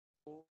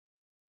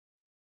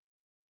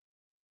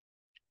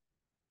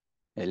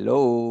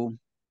Hello.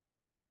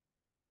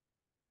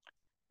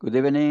 Good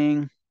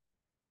evening.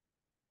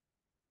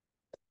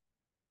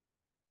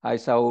 Hi,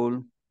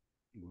 Saul.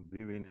 Good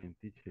evening,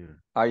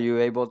 teacher. Are you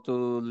able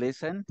to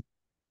listen?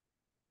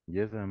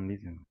 Yes, I'm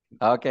listening.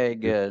 Okay,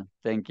 Yes, good.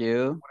 Thank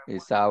you.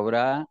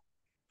 Isaura,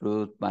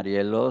 Ruth,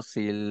 Marielo, Good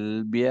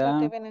Silvia.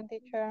 evening,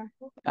 teacher.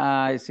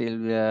 Hi,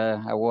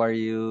 Silvia. How are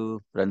you?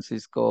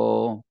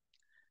 Francisco,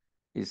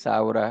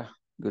 Isaura.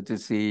 Good to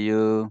see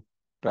you.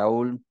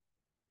 Raúl,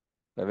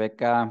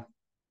 Rebecca.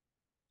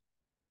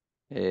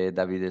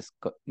 David is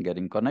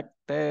getting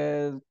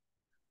connected.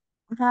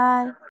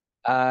 Hi.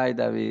 Hi,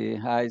 David.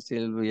 Hi,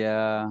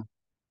 Silvia.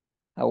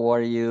 How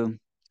are you?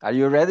 Are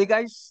you ready,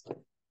 guys?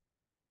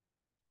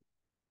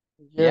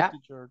 Yes, Yeah.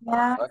 teacher.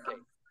 Yeah. Okay.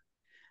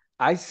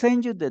 I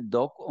send you the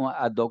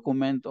a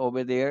document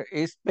over there.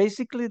 It's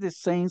basically the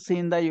same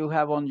thing that you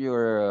have on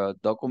your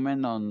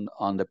document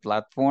on the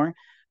platform,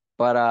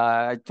 but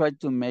I try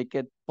to make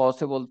it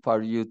possible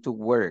for you to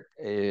work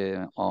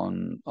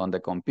on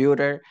the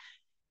computer.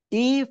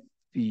 If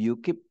you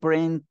keep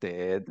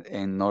printed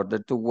in order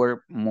to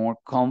work more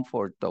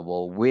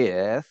comfortable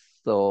with,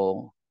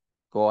 so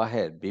go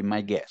ahead, be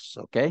my guest,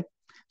 okay?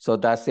 So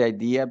that's the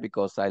idea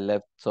because I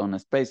left some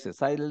spaces.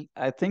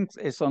 I think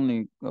it's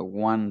only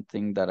one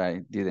thing that I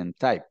didn't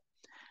type,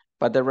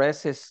 but the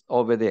rest is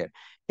over there.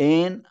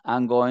 And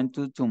I'm going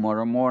to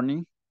tomorrow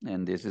morning,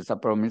 and this is a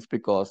promise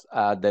because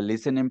the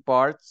listening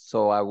part,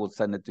 so I will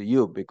send it to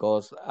you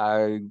because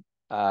I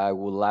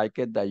would like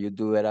it that you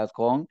do it at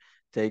home.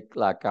 Take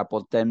like a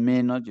couple 10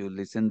 minutes, you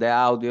listen the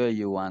audio,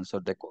 you answer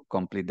the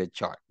complete the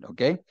chart,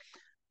 okay?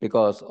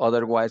 Because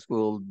otherwise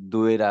we'll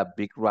do it a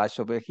big rush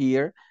over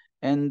here,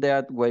 and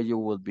that way you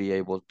will be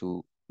able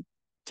to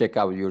check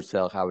out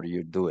yourself how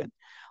you're doing.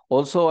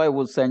 Also, I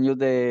will send you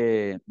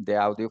the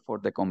audio for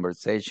the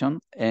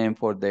conversation and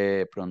for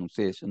the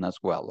pronunciation as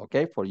well,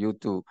 okay? For you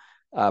to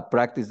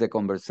practice the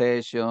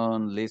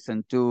conversation,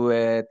 listen to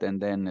it,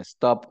 and then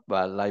stop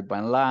line by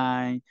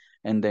line,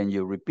 and then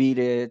you repeat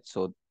it.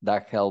 So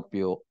that help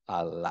you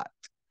a lot.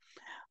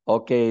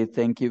 Okay,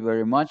 thank you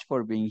very much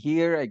for being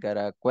here. I got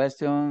a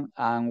question.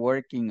 I'm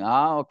working.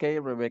 Okay,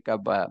 Rebecca,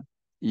 but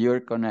you're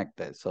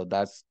connected, so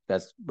that's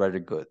very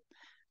good.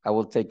 I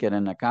will take it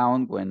in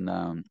account when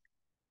I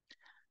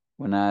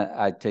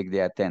take the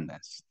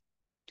attendance.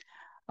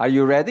 Are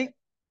you ready?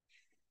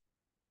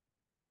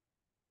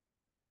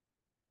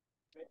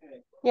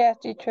 Yes,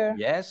 teacher.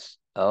 Yes.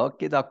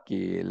 Okay,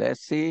 dokie.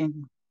 Let's see.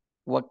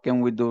 What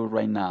can we do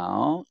right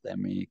now? Let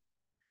me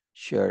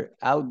share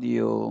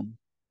audio.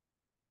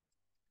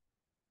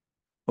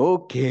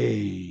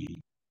 Okay.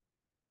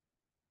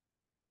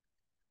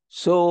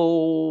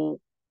 So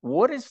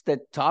what is the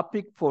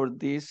topic for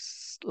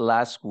this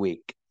last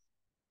week?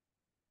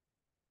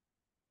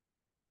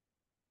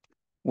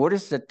 What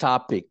is the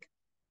topic?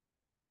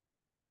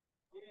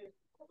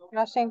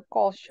 Crossing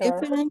culture.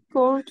 Different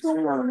culture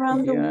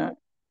around the Yeah, world.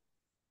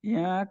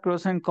 yeah,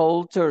 crossing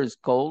cultures.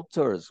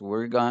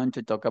 We're going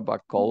to talk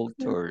about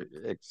culture,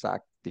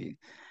 exactly.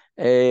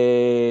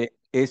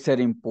 Is it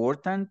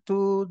important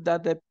to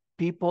that the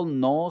people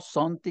know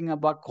something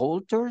about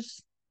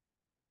cultures?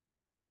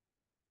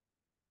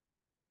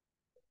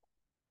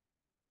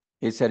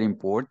 Is it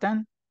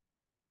important?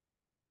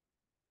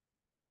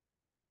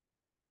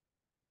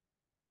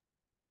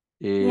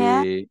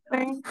 Yeah, Eh,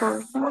 very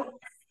important.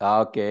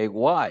 okay,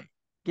 why?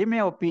 Give me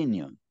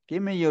opinion.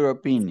 Give me your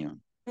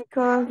opinion.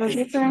 Because the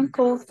different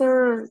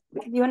culture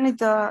unit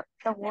the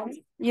world,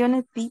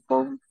 unit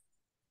people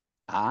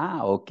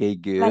Okay,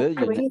 like good.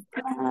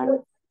 Christmas,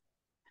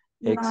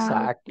 like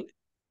Exactly.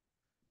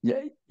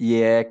 Yeah,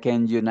 yeah,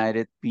 can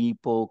united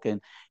people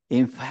can.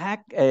 In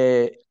fact,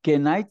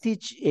 can I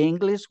teach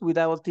English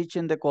without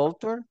teaching the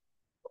culture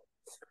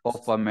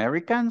of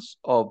Americans,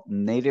 of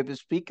native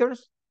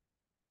speakers?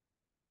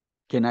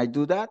 Can I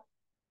do that?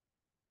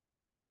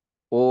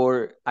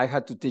 Or I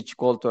had to teach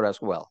culture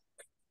as well?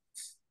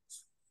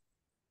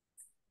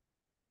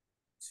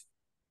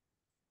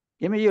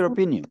 Give me your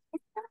opinion.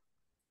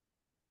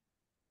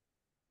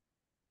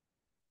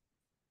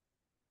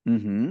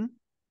 Mm-hmm.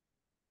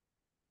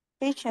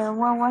 teacher.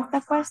 What was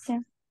the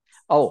question?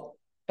 Oh,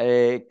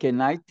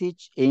 can I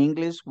teach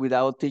English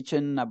without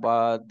teaching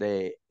about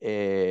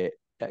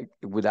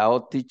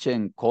without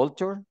teaching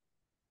culture?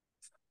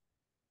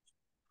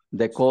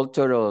 The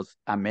culture of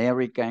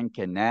American,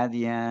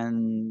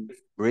 Canadian,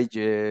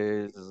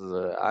 British,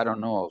 I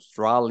don't know,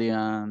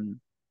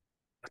 Australian,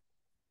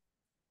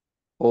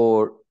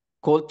 or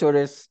culture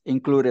is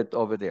included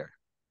over there?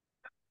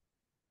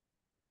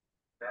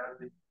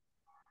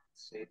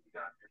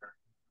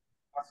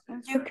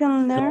 You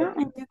can learn So,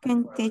 and you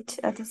can teach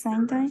at the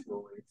same time.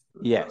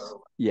 yes,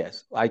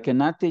 yes. I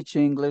cannot teach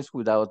English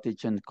without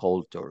teaching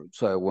culture.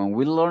 So when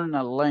we learn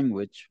a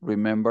language,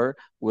 remember,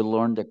 we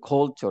learn the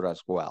culture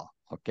as well,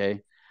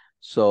 okay?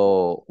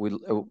 So we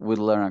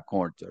learn a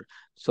culture.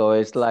 So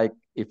it's like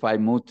if I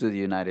move to the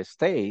United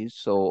States,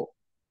 so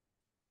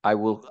I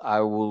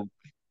will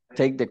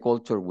take the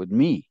culture with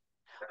me.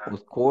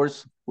 Of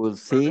course, we'll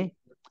see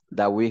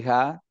that we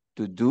have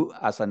to do,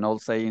 as an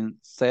old saying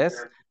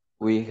says,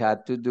 we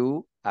had to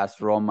do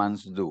as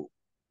Romans do.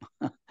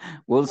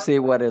 We'll see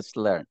what is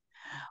learned.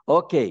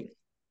 Okay.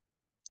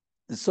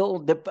 So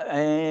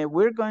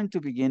we're going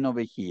to begin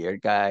over here,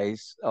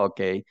 guys.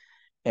 Okay.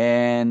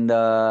 And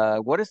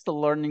what is the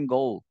learning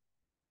goal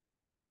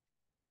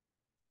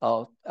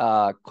of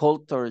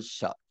culture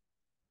shock?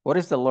 What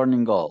is the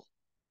learning goal?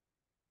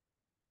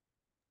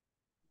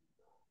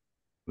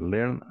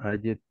 Learn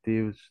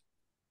adjectives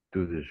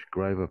to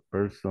describe a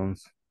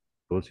person's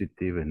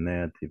positive and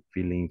negative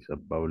feelings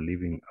about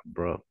living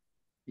abroad.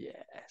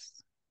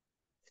 Yes.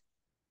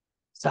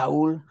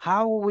 Saul,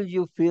 how will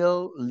you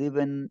feel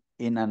living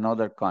in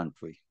another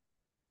country?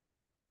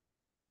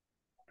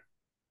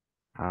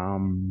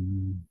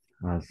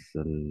 As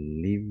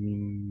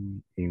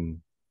living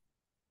in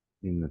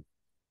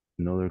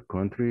another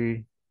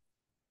country,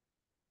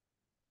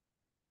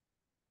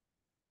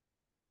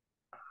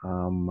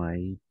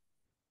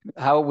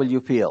 How will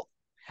you feel?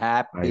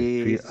 Happy,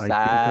 I think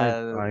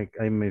sad,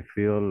 I may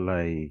feel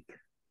like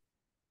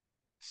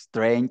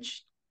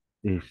strange?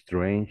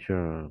 strange,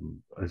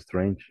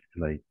 strange,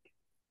 like,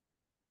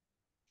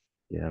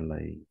 yeah,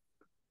 like,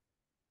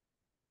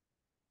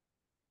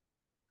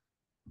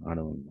 I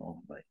don't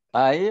know, like.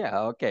 Yeah,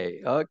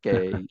 okay,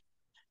 okay.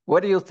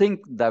 What do you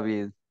think,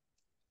 David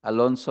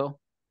Alonso?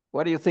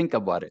 What do you think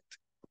about it?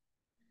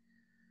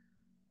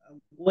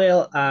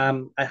 Well,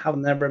 I have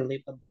never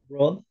lived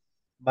abroad,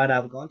 but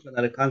I've gone to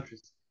another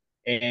countries,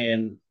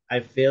 and I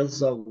feel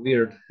so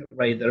weird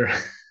right there.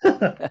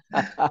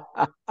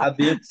 I've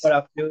been for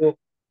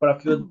a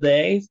few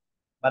days,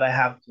 but I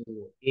have to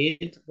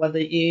eat what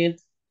they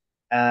eat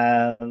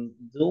and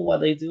do what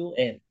they do,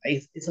 and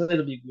it's a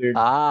little bit weird.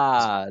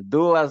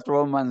 Do as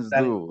Romans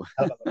That is do.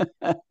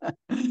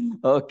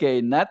 Salvador.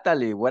 Okay,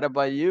 Natalie, what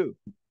about you?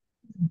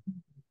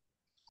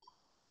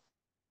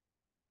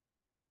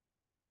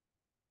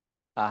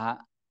 Ajá.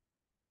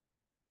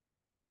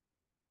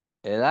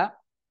 ¿Edad?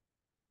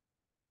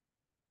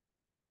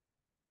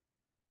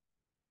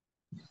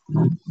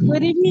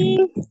 Good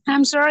evening.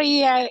 I'm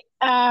sorry.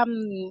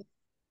 I'm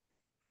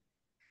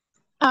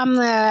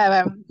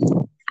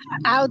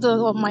out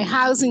of my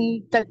house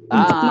in that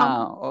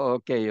moment.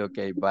 Okay,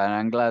 okay. But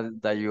I'm glad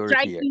that you're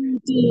Try here.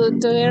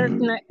 to earn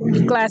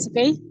the class,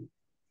 okay?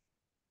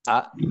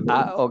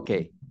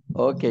 Okay.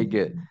 Okay,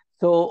 good.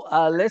 So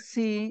let's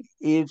see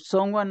if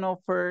someone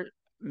offered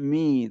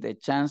me the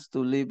chance to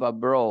live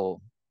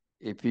abroad.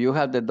 If you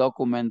have the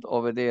document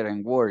over there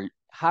in Word,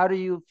 how do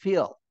you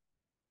feel?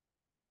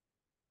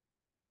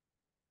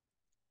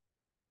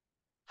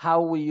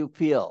 How will you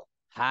feel?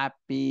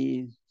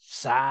 Happy,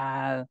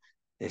 sad,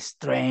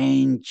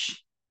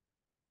 strange,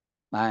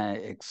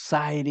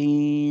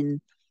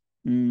 exciting?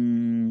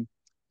 Maybe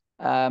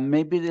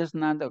there's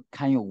not a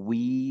kind of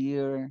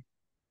weird.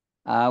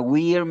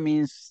 Weird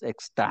means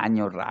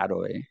extraño,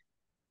 raro, eh?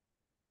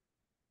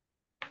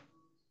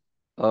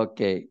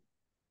 Okay.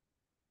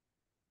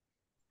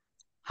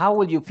 How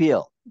will you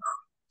feel?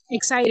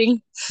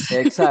 Exciting.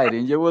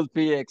 Exciting. You will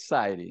be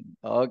exciting.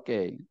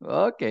 Okay.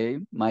 Okay.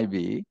 Might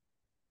be.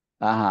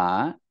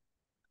 Uh-huh.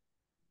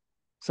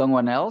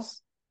 Someone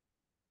else?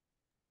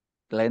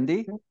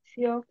 Glendy?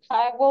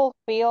 I will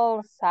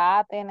feel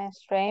sad and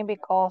strange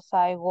because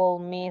I will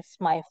miss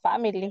my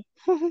family.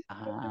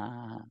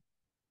 Ah.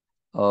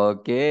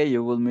 Okay.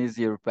 You will miss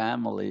your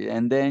family.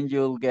 And then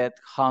you'll get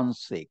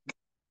homesick.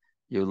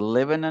 You're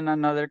living in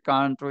another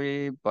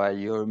country, but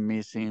you're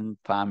missing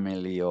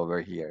family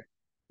over here.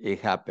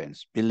 It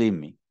happens. Believe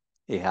me,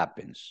 it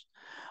happens.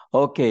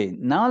 Okay,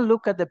 now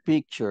look at the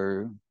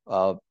picture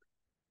of,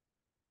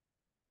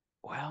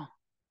 well,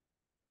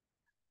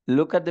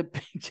 look at the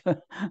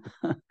picture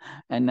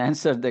and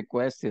answer the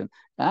question.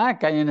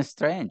 Kind of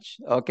strange.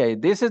 Okay,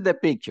 this is the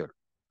picture.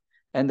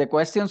 And the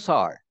questions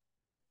are,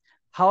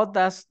 how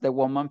does the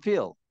woman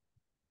feel?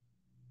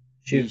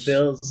 She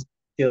feels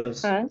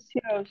Anxious.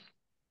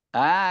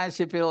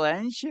 She feels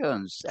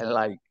anxious,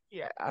 like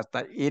yeah,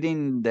 after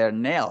eating their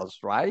nails,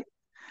 right?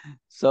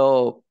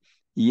 So,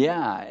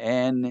 yeah,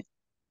 and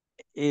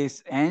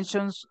is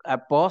anxious a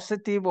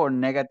positive or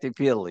negative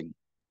feeling?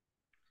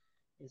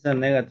 it's a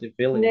negative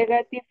feeling.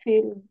 Negative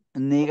feeling.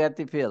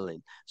 Negative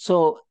feeling.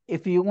 So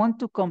if you want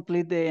to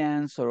complete the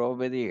answer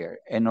over there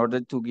in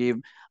order to give,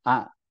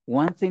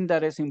 one thing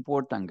that is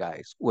important,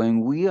 guys,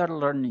 when we are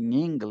learning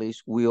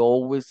English, we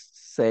always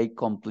say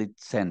complete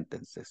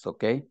sentences,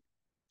 okay?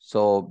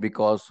 So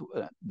because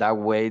that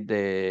way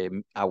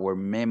our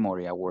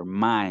memory, our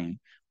mind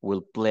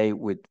will play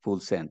with full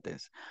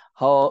sentence.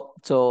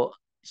 So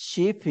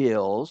she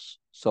feels,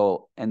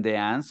 so and the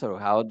answer,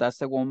 how does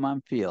the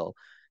woman feel?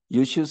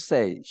 You should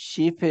say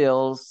she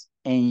feels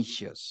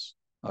anxious,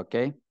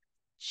 okay?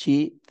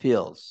 She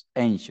feels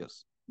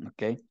anxious,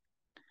 okay?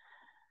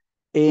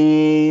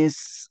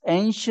 Is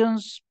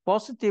anxious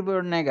positive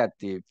or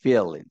negative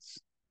feelings?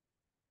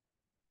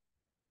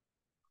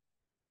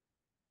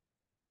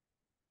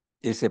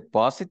 Is it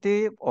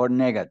positive or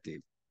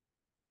negative?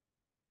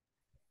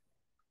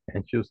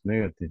 Anxious,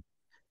 negative.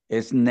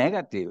 It's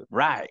negative,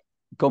 right?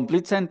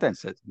 Complete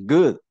sentences.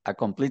 Good. A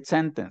complete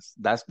sentence.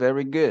 That's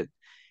very good.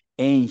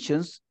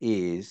 Anxious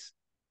is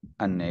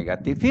a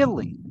negative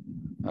feeling.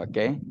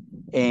 Okay.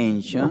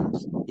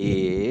 Anxious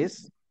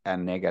is a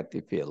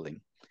negative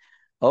feeling.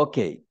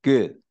 Okay,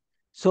 good.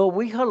 So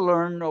we have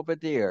learned over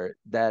there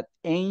that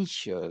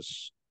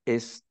anxious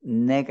is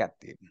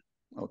negative.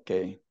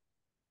 Okay.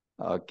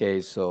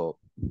 Okay, so,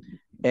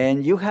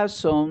 and you have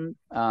some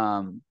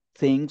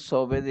things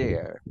over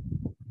there.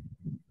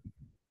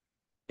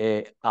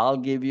 I'll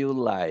give you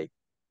like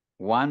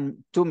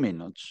 2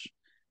 minutes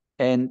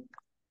and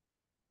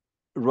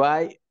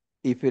write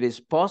if it is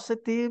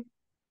positive,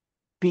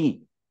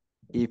 P.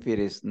 If it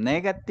is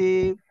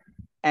negative,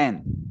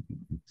 N.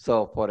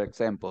 So for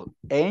example,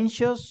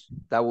 anxious,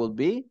 that will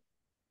be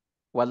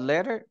what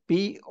letter?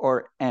 P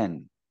or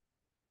N?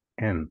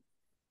 N.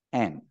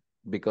 N,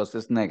 because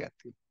it's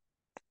negative.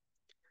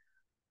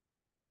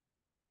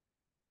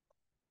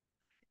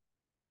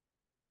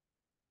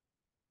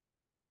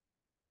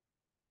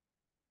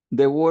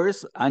 The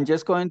words I'm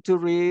just going to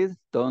read,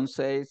 don't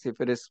say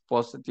if it is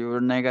positive or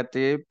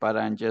negative, but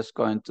I'm just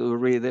going to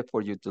read it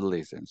for you to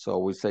listen. So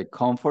we say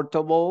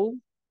comfortable,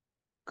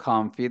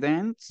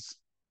 confidence,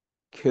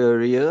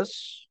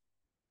 curious,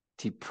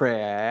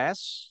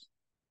 depressed,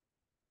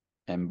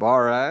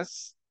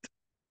 embarrassed,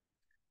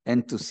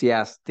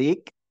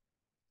 enthusiastic,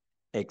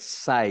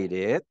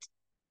 excited,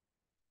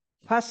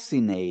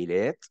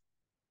 fascinated,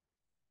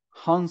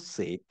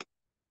 homesick,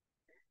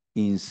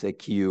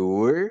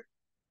 insecure,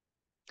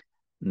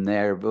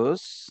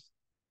 nervous,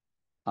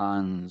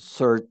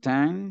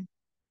 uncertain,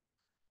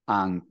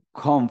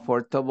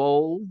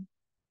 uncomfortable,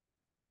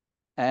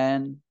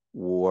 and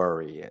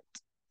worried.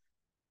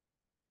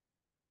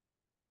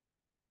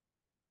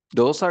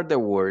 Those are the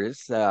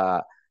words.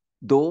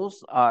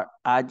 Those are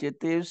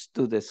adjectives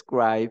to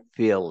describe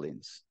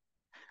feelings.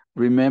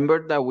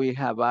 Remember that we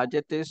have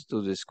adjectives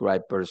to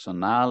describe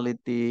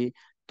personality,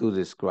 to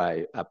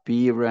describe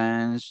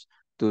appearance,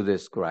 to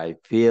describe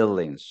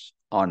feelings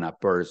on a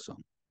person.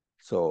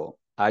 So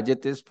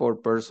adjectives for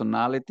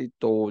personality,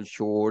 tall,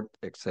 short,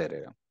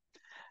 etc.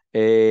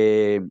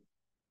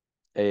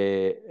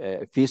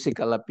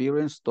 Physical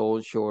appearance, tall,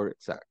 short,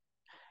 etc.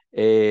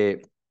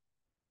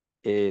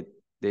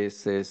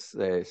 This is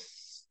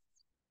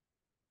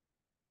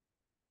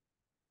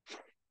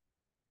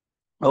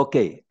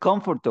okay,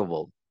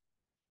 comfortable.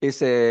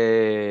 Is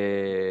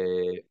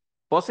a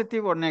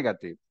positive or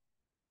negative?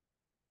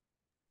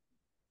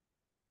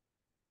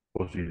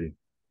 Positive.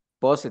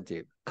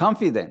 Positive.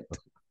 Confident.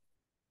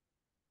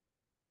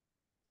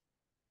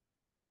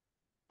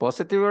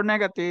 Positive or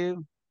negative?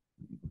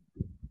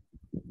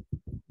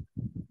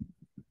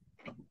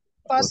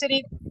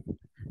 Positive.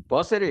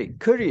 Positive.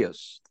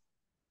 Curious.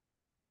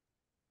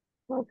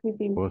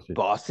 Positive. Positive.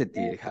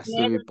 Positive. It has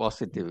to be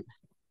positive.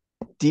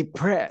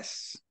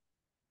 Depressed.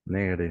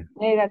 Negative.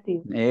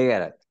 Negative.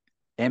 Negative.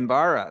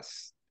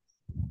 Embarrassed.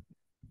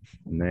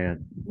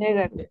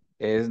 Negative.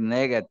 Is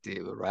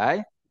negative,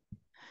 right?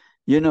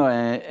 You know,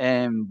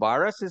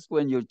 embarrassed is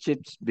when your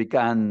chips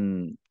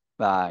become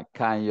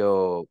kind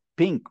of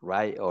pink,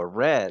 right? Or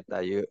red.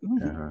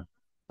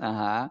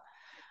 Uh-huh.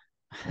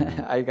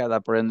 I got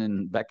a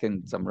friend back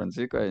in San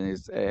Francisco,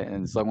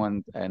 and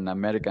someone, an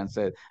American,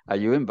 said, "Are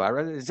you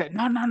embarrassed?" He said,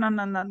 "No, no, no,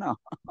 no, no, no,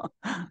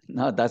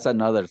 no. That's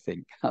another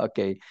thing."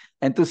 Okay,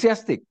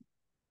 enthusiastic.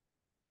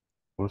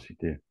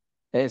 Positive.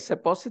 It's a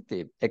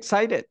positive.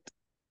 Excited.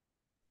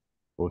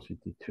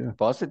 Positive too.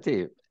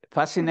 Positive.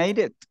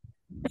 Fascinated.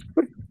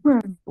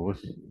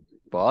 Positive.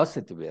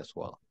 Positive as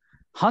well.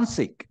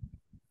 Homesick.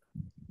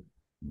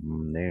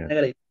 Negative.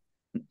 Negative.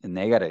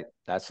 Negative.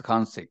 That's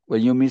homesick.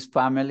 When you miss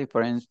family,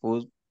 friends,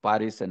 food,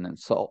 parties, and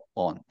so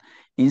on.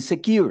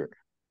 Insecure.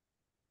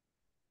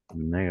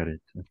 Negative.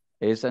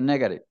 Is a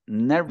negative.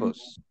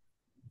 Nervous.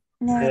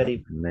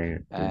 Negative.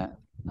 Negative.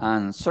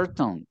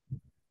 Uncertain.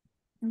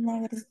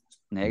 Negative.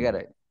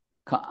 Negative.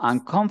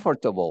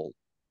 Uncomfortable.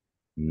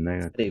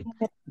 Negative.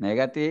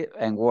 Negative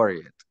and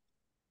worried.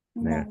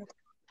 Negative.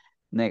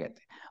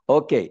 Negative.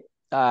 Okay.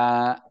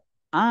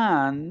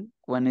 And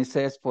when it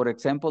says, for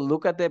example,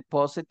 look at the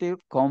positive,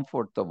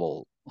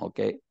 comfortable.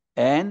 Okay.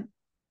 And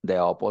the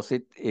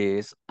opposite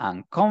is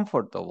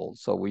uncomfortable.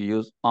 So we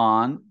use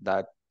on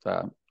that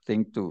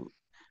thing to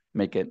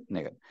make it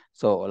negative.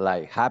 So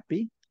like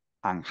happy,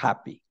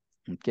 unhappy.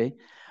 Okay.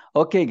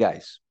 Okay,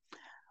 guys.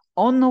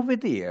 On over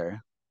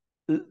there,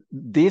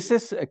 this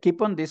is,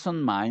 keep on this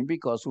on mind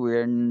because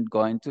we're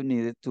going to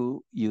need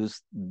to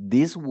use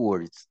these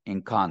words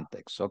in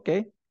context,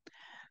 okay?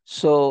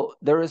 So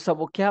there is a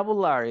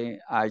vocabulary.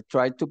 I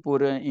tried to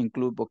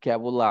include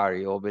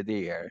vocabulary over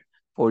there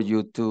for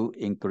you to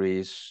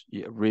increase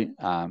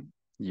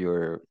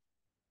your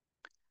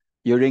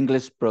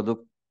English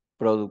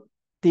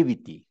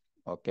productivity,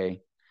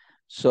 okay?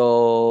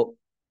 So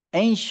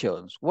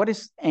anxious, what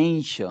is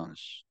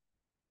anxious?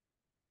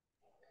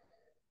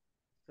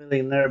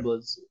 Feeling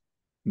nervous.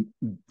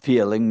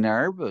 Feeling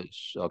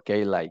nervous,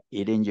 okay, like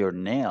eating your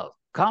nail.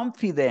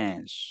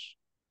 Confidence.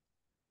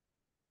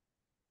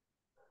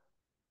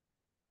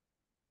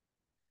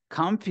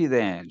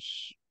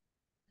 confidence.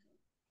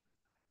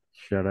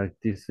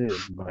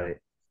 Characterized by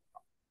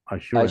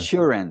assurance.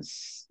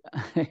 Assurance.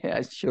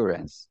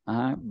 Assurance.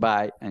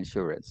 By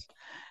assurance.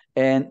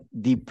 And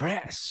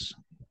depressed.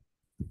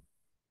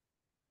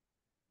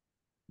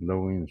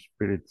 Low in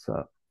spirit,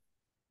 sad.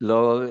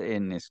 Low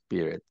in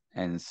spirit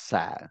and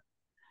sad.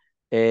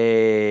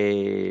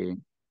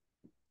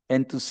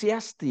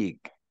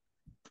 Enthusiastic.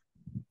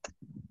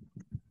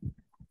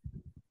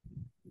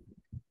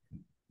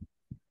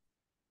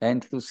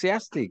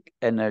 Enthusiastic.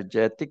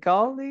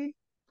 Energetically.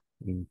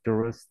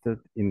 Interested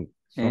in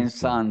something. In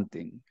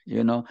something.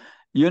 You know,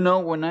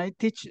 when I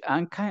teach,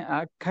 I'm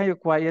kind of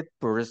quiet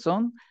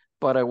person,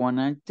 but when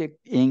I take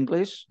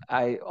English,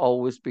 I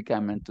always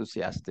become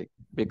enthusiastic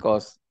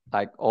because,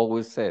 like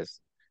always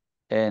says,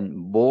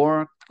 in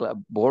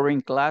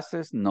boring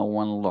classes, no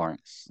one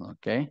learns.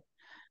 Okay,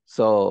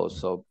 so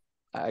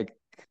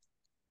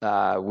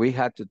we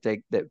had to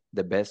take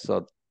the best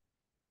of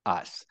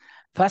us.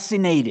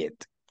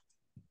 Fascinated.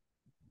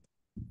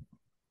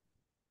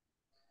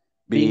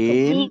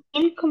 Being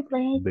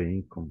Incomplete.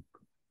 Being complete.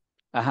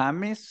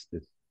 Miss.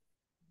 Yes.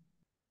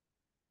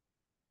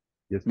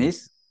 Yes,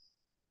 Miss.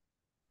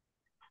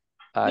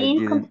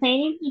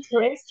 Incomplete,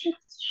 interested,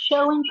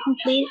 showing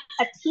complete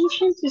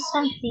attention to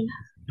something.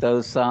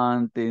 To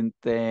something,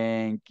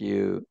 thank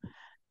you.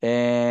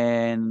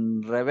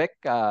 And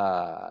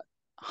Rebecca,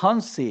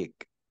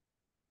 homesick.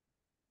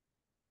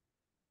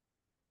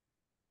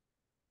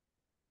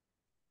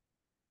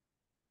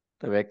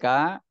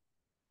 Rebecca.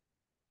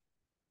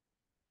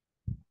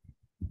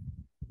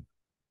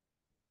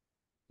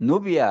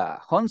 Nubia,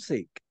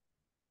 homesick.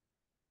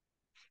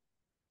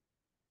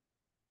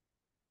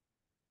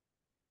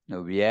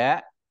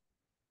 Nubia.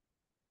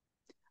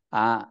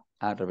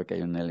 Rebecca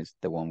Yonel is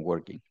the one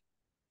working.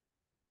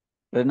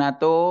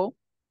 Renato.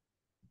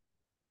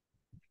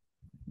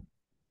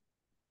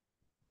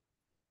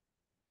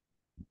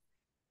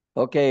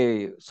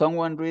 Okay,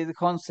 someone read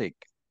homesick.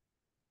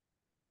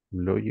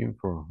 Longing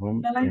for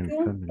home and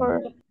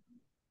family.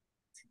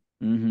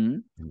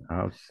 And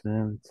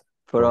absent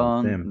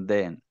from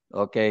them.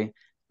 Okay.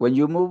 When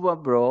you move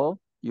abroad,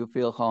 you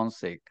feel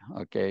homesick.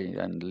 Okay.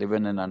 And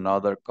living in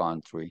another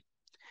country.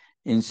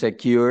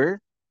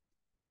 Insecure.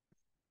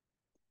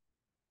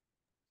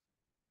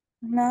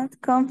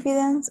 Not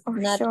confident or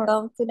Not sure.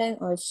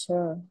 confident or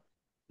sure.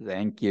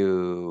 Thank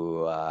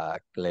you,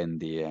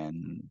 Glendy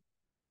and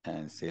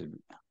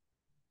Sylvia.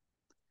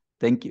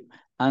 Thank you.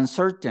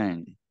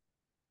 Uncertain.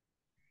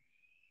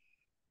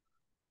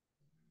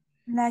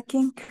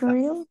 Lacking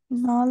clear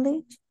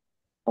knowledge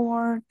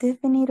or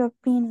definite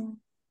opinion.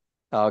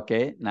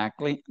 Okay,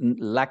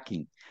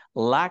 lacking.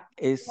 Lack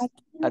is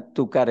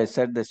to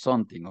carecer de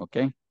something,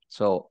 okay?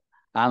 So,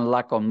 and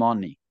lack of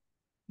money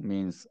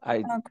means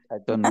I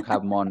don't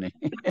have money.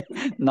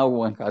 No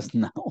one has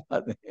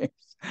nowadays.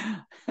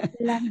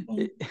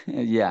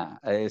 Yeah,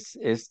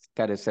 it's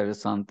carecer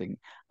something.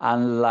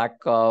 And lack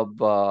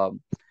of,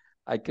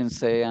 I can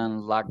say,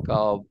 and lack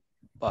of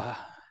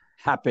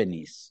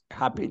happiness.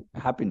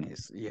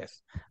 Happiness,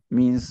 yes.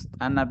 Means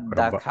I'm not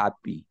that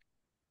happy.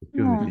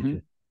 Excuse me,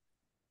 teacher.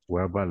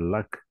 What about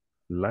luck?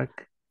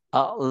 Luck?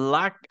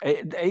 Luck,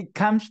 it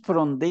comes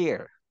from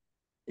there.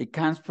 It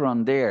comes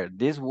from there.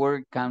 This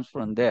word comes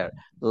from there.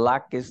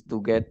 Luck is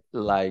to get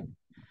like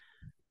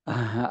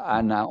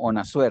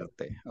una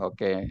suerte,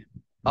 okay?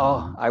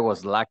 Oh, I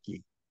was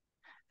lucky.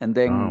 And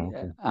then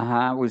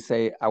we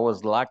say, I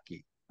was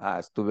lucky.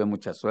 Tuve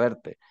mucha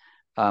suerte.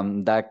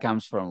 That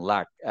comes from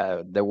luck.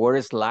 The word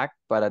is luck,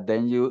 but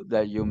then you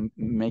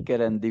make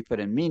it in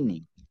different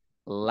meaning.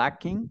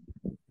 Lacking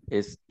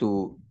is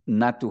to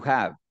not to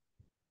have,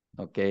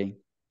 okay?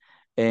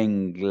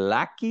 And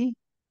lucky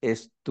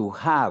is to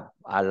have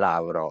a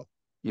labro.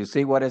 You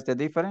see what is the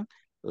difference?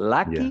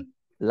 Lucky,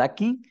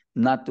 lucky,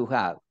 not to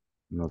have.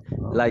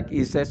 Like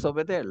it says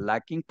over there,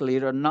 lacking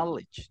clear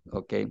knowledge,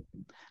 okay?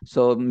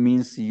 So it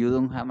means you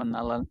don't have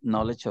a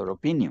knowledge or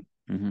opinion.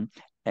 And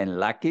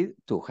lucky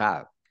to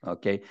have,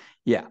 okay?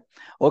 Yeah,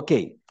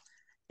 okay.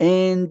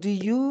 And do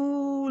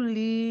you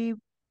live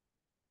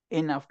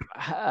in a,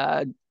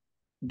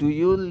 do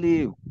you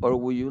live or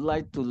would you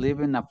like to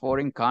live in a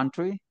foreign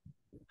country?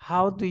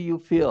 How do you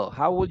feel?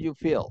 How would you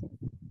feel?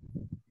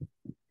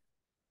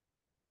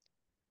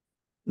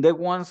 The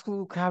ones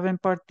who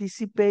haven't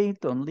participated,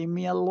 don't leave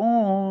me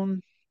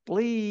alone,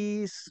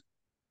 please.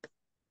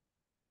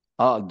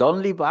 Oh,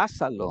 don't leave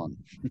us alone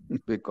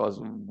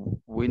because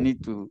we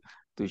need to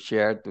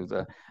share to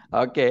the,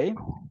 okay.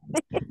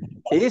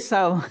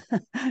 Isabel,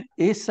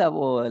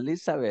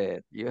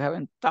 Elizabeth, you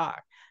haven't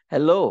talked.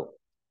 Hello.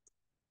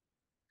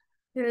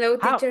 Hello,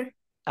 teacher.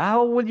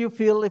 How would you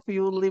feel if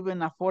you live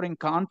in a foreign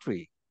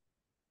country?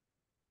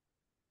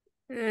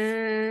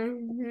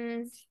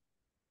 Just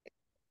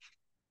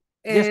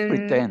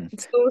pretend.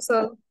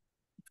 So.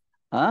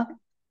 Huh?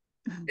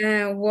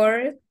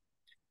 Worried.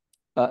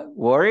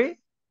 Worry?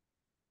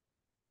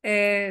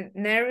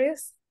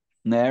 Nervous.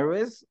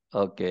 Nervous?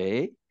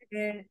 Okay.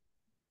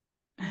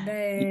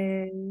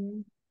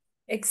 Then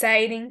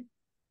exciting.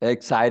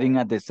 Exciting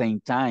at the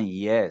same time.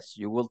 Yes,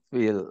 you will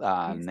feel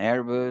Yes.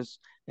 nervous,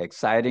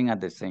 exciting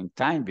at the same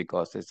time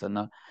because it's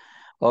enough.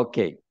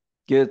 Okay,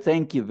 good.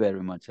 Thank you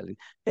very much, Ali.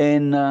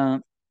 And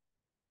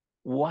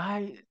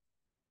why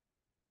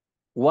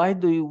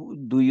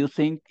do you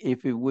think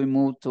if we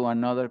move to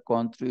another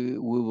country,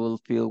 we will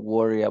feel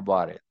worried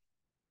about it?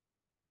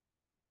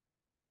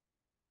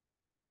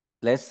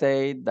 Let's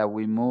say that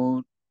we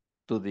move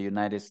to the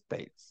United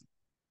States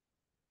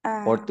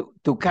or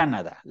to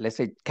Canada. Let's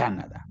say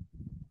Canada.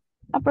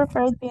 I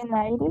prefer the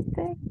United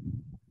States.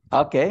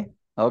 Okay,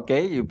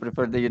 you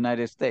prefer the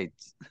United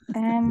States.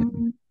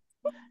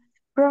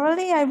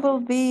 Probably I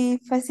will be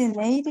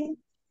fascinated.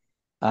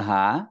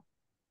 Uh-huh.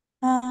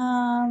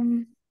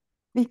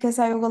 Because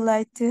I would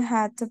like to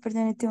have the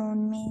opportunity to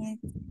meet,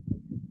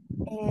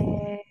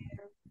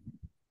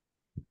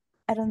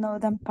 I don't know,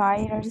 the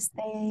Empire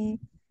State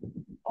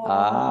or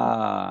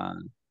Ah,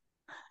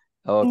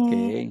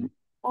 okay.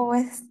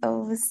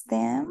 of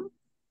STEM,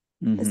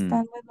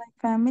 spend with my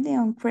family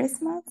on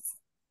Christmas.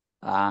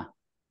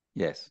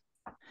 Yes.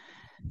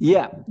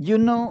 Yeah,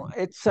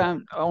 it's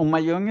on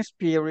my own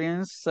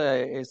experience,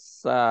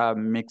 it's a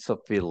mix of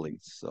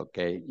feelings.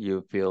 Okay,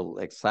 you feel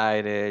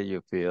excited,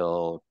 you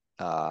feel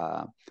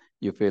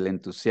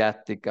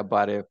enthusiastic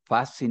about it,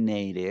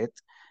 fascinated,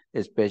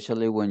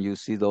 especially when you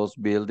see those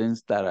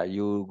buildings that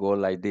you go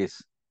like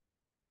this.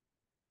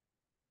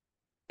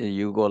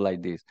 You go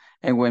like this,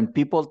 and when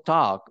people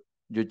talk,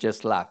 you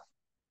just laugh,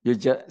 you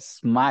just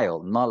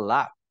smile, not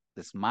laugh,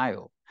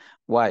 smile.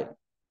 Why?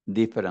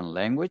 Different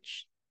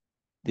language,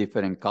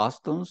 different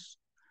customs,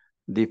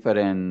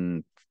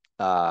 different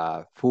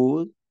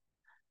food,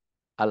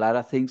 a lot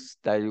of things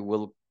that you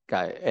will,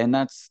 and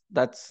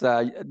that's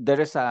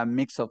there is a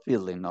mix of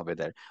feeling over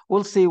there.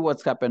 We'll see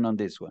what's happened on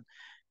this one.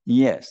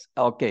 Yes,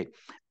 okay.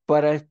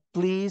 But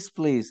please,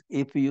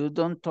 if you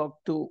don't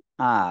talk to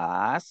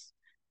us,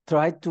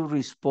 try to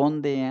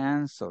respond the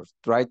answers.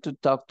 Try to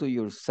talk to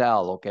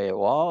yourself. Okay,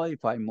 well,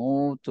 if I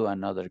move to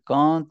another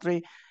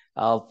country,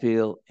 I'll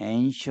feel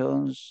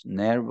anxious,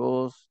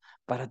 nervous,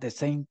 but at the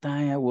same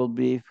time, I will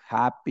be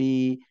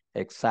happy,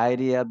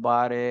 excited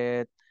about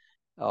it,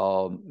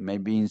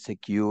 maybe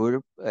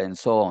insecure, and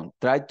so on.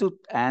 Try to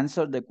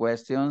answer the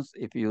questions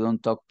if you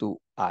don't talk to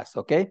us,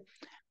 okay?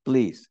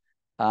 Please.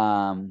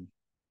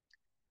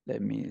 Let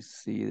me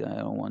see. I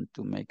don't want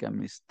to make a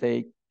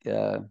mistake.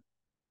 Yeah.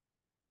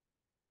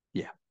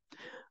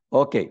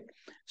 Okay.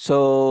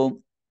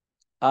 So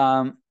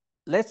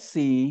let's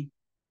see.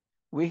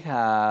 We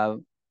have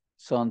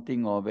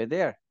something over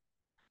there.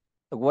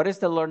 What is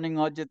the learning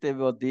objective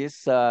of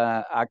this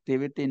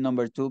activity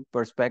number 2,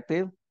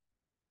 perspective?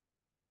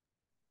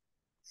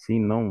 See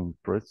noun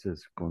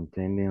process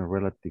containing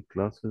relative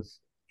clauses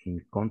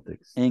in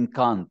context. In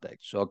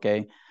context,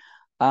 okay.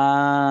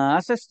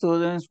 As a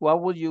student, what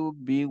would you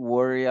be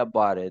worried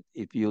about it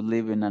if you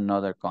live in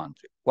another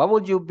country? What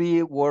would you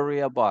be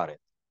worried about it?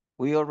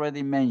 We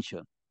already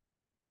mentioned.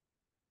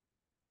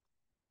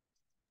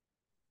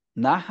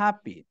 Not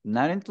happy,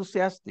 not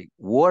enthusiastic,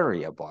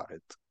 worry about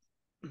it.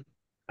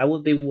 I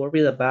would be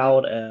worried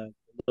about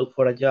look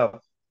for a job.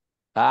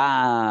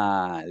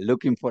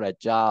 Looking for a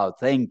job.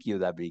 Thank you,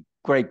 David.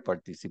 Great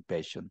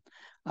participation.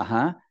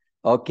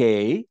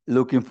 Okay,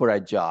 looking for a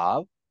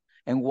job.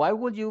 And why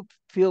would you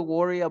feel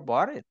worried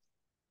about it?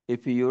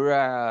 If you're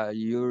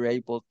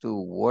able to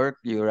work,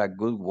 you're a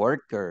good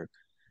worker.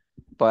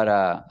 But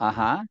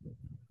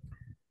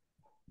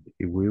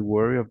If we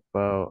worry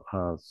about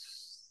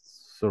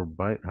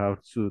survive, how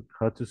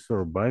to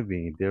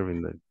surviving there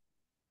in the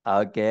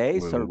okay,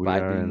 when we are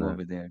surviving in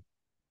over there.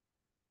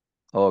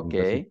 the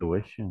Okay,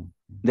 situation.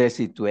 the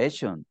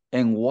situation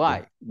and why?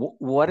 Yeah.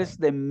 What is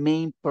the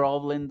main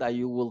problem that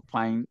you will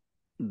find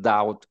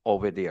out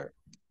over there?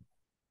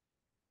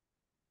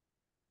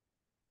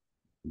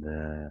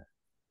 The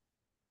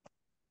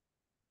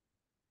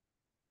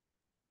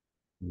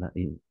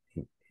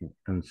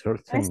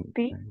uncertain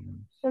Speak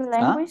the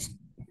language. Speak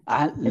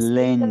the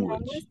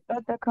language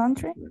of the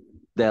country.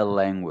 The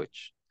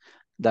language.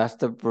 That's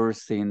the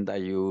first thing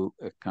that you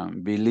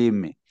can believe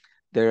me.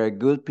 There are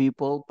good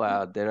people,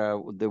 but there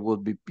will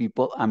be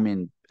people. I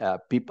mean, a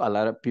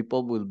lot of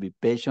people will be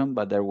patient,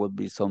 but there will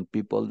be some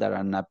people that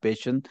are not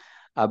patient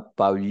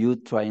about you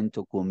trying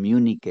to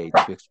communicate,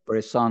 to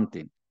express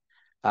something.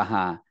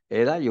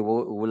 Eda, you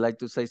would like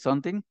to say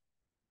something?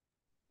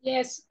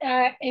 Yes,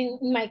 in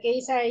my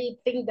case, I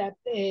think that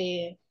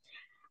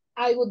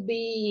I would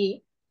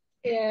be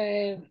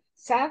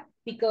sad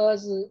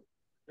because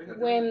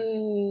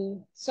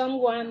when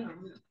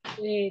someone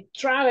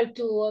travel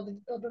to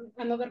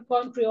another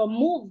country or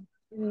move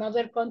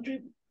another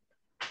country,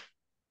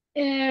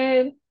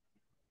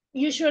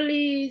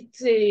 usually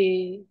it's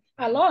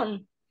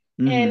alone.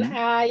 And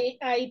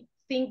I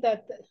think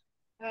that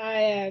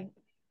I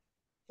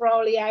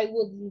probably I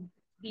would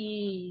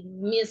be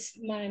miss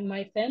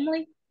my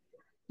family.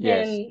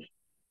 Yes. And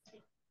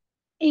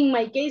in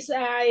my case,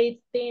 I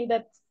think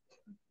that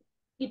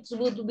it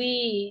would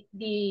be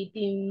the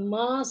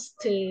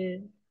most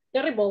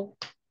terrible.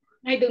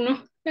 I don't know.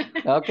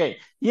 Okay,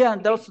 yeah,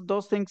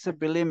 those things,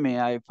 believe me,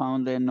 I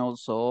found them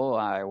also.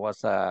 I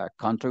was a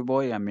country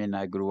boy. I mean,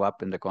 I grew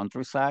up in the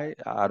countryside,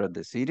 out of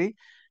the city,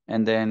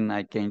 and then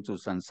I came to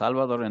San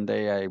Salvador, and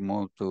then I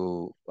moved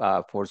to,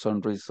 for some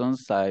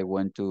reasons, I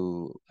moved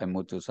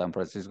to San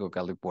Francisco,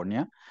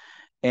 California,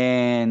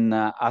 and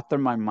after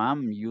my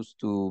mom used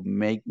to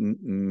make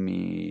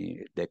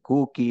me the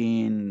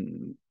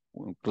cooking,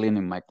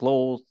 cleaning my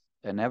clothes,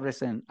 and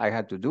everything, I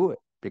had to do it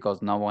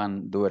because no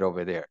one do it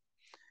over there.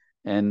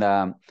 And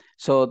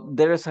so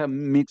there is a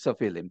mix of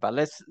feeling, but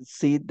let's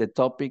see the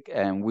topic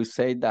and we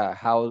say that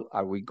how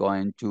are we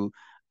going to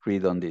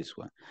read on this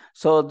one.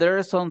 So there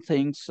are some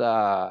things,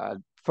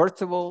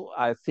 first of all,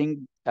 I think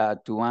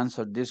to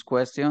answer this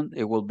question,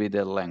 it will be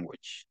the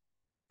language,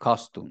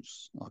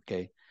 customs,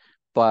 okay?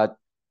 But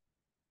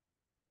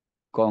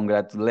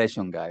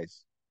congratulations,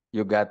 guys.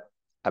 You got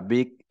a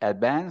big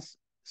advance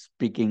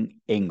speaking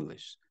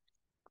English.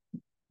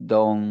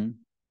 Don't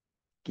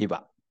give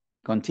up.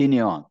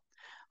 Continue on.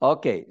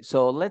 Okay,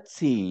 so let's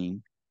see.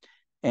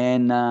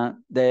 And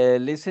they're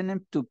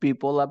listening to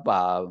people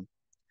about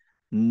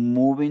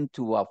moving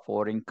to a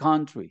foreign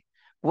country.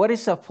 What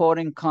is a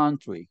foreign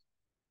country?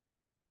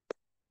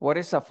 What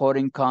is a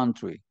foreign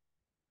country?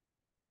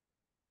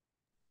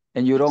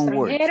 And your own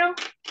words. Extranjero.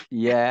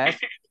 Yes.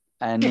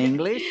 And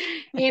English?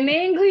 In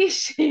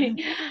English,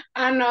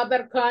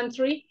 another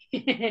country.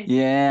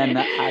 Yeah, and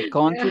a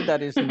country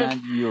that is not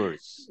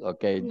yours.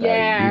 Okay, that you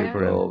Yeah.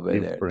 go over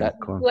there.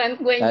 Different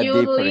country. When A you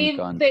different live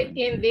country.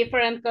 in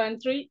different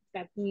country,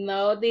 that's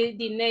not the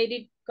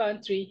native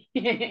country.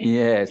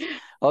 Yes.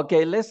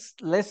 Okay,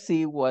 let's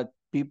see what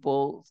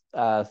people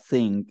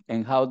think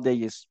and how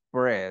they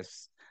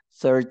express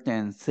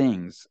certain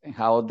things and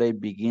how they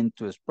begin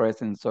to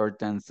express in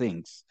certain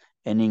things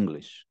in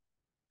English.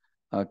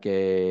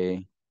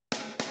 Okay.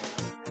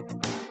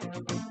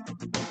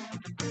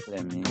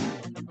 Let me.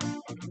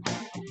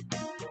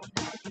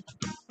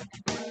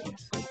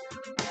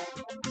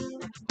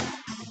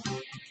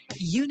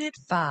 Unit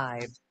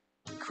 5,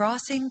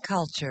 Crossing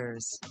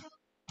Cultures.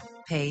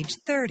 Page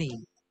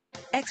 30.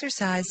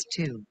 Exercise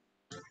 2.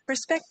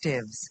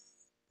 Perspectives.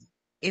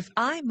 If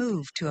I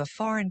move to a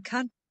foreign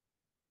country.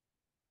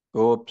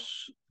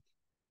 Oops.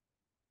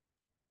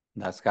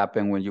 That's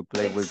happened when you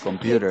play with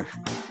computer.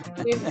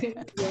 Yeah.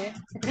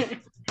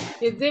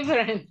 It's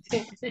different.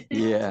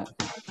 Yeah.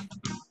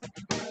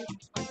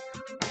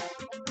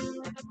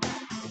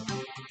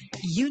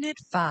 Unit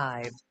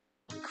 5,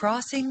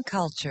 Crossing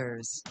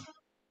Cultures.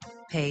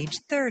 Page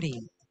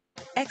 30.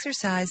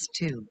 Exercise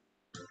 2.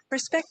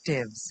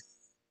 Perspectives.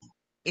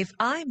 If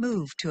I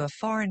move to a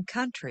foreign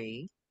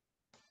country.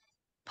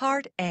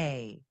 Part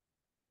A.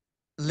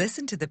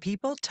 Listen to the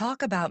people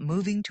talk about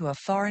moving to a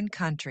foreign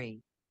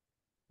country.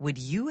 Would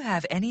you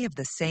have any of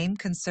the same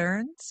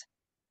concerns?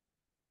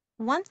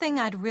 One thing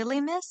I'd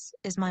really miss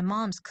is my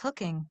mom's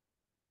cooking.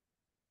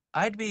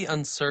 I'd be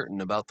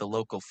uncertain about the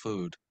local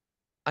food.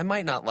 I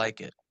might not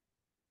like it.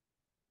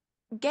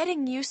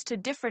 Getting used to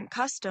different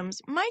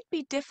customs might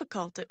be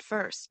difficult at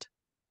first.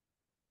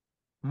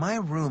 My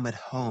room at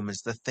home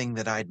is the thing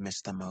that I'd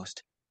miss the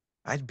most.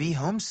 I'd be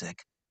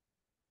homesick.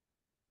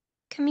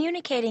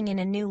 Communicating in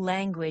a new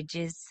language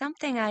is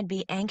something I'd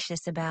be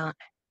anxious about.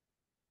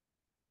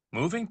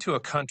 Moving to a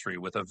country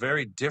with a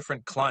very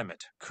different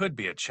climate could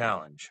be a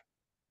challenge.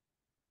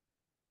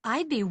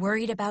 I'd be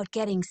worried about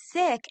getting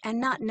sick and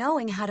not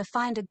knowing how to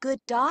find a good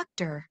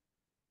doctor.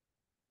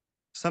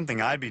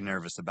 Something I'd be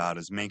nervous about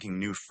is making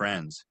new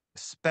friends,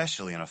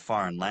 especially in a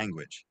foreign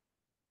language.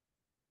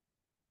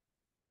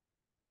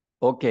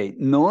 Okay,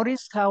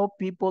 notice how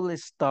people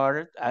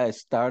start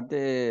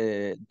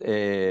saying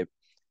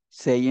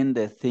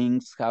the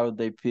things, how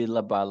they feel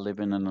about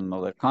living in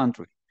another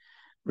country.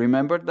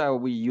 Remember that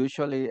we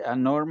usually, a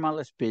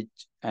normal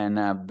speech and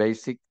a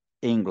basic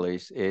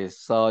English is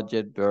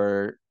subject,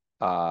 verb,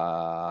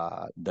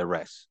 the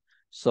rest.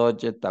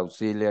 Subject,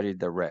 auxiliary,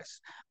 the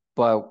rest.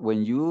 But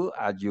when you,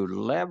 at your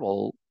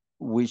level,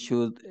 we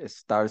should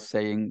start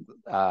saying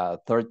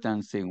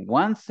certain things.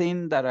 One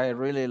thing that I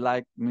really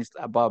like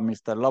about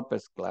Mr.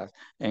 Lopez's class,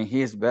 and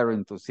he is very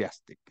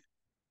enthusiastic.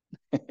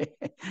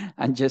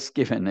 I'm just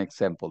giving an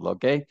example,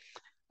 okay?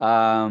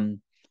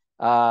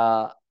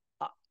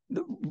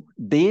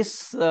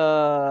 This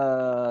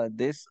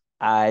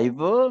I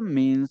will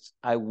means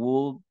I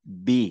will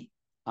be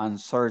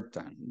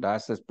uncertain.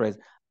 That's expressed.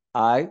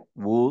 I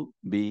will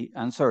be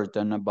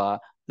uncertain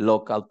about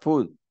local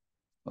food.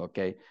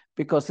 Okay,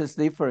 because it's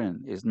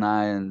different. It's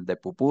not the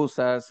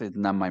pupusas. It's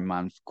not my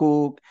mom's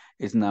cook.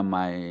 It's not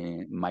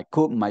my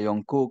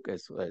own cook.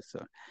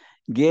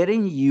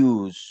 Getting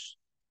used.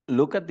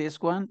 Look at this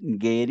one.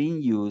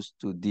 Getting used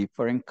to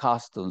different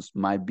customs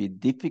might be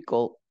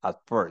difficult at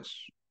first.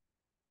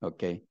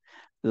 Okay,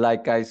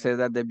 like I said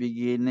at the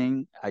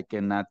beginning, I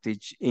cannot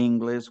teach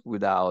English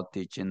without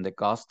teaching the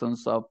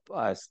customs of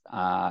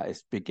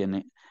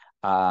speaking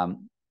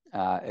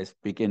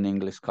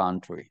English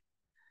country.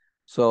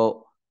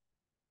 So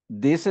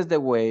this is the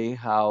way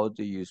how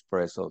to use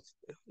express.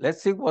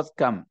 Let's see what's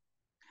come.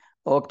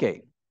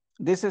 Okay,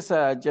 this is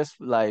just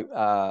like,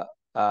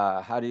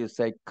 how do you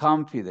say,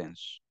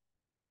 confidence.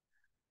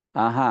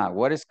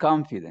 What is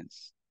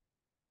confidence?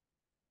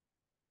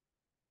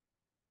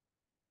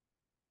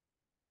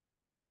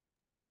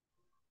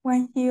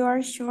 When you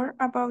are sure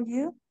about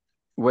you.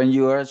 When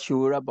you are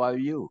sure about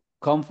you.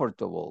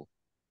 Comfortable.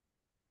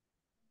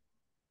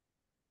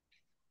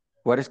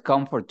 What is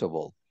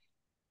comfortable?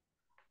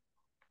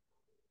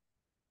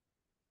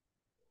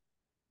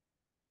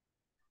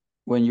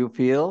 When you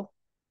feel?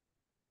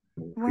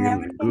 When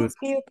everything is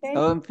okay.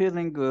 Oh, I'm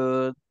feeling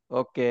good.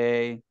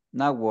 Okay.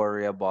 Not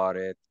worry about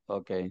it.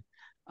 Okay.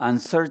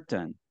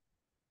 Uncertain.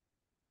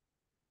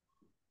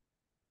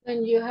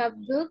 When you have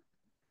good.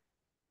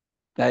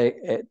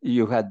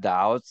 You had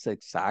doubts,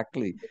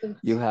 exactly.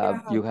 You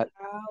had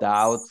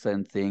doubts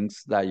and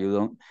things that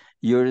you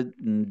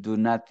do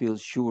not feel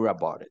sure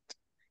about it.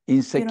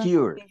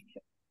 Insecure.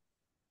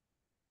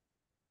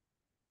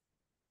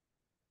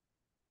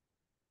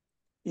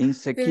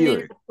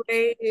 Insecure.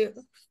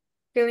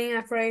 Feeling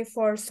afraid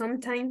for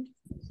some time.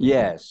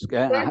 Yes,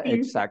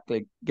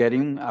 exactly.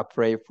 Getting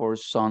afraid for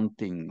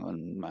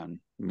something. I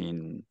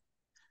mean,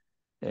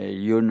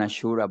 you're not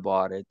sure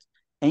about it.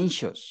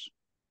 Anxious.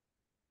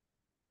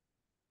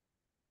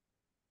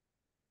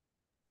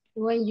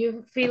 When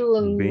you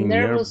feel Being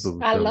nervous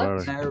a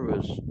lot.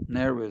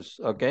 Nervous,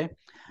 okay.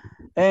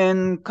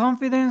 And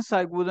confidence,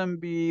 I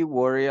wouldn't be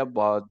worried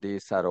about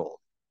this at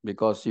all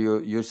because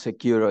you're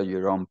secure on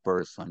your own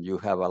person. You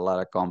have a lot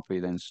of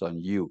confidence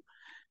on you.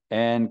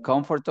 And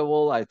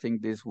comfortable, I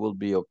think this will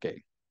be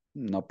okay.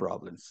 No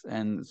problems.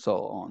 And so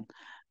on.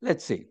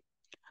 Let's see.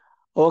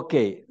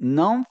 Okay,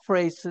 noun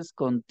phrases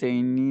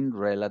containing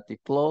relative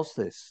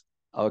clauses.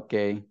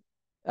 Okay.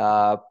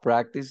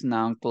 Practice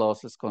noun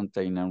clauses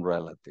containing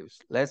relatives.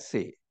 Let's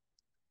see.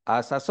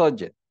 As a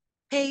subject.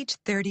 Page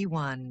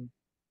 31.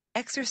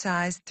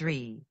 Exercise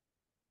 3.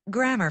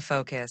 Grammar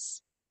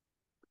focus.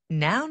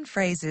 Noun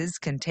phrases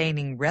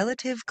containing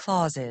relative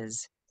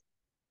clauses.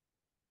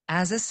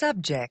 As a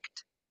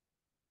subject.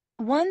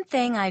 One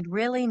thing I'd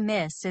really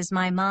miss is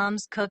my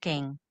mom's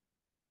cooking.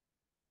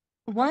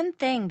 One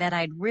thing that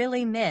I'd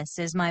really miss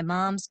is my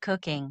mom's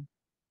cooking.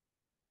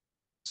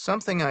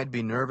 Something I'd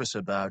be nervous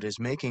about is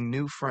making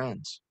new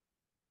friends.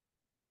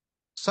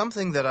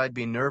 Something that I'd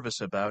be nervous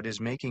about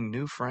is making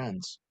new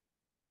friends.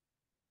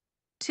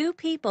 Two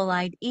people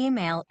I'd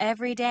email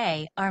every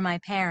day are my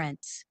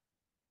parents.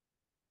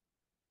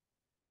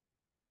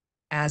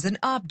 As an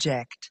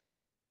object.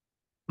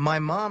 My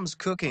mom's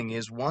cooking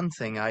is one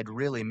thing I'd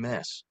really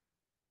miss.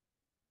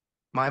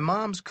 My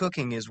mom's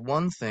cooking is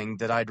one thing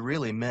that I'd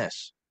really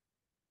miss.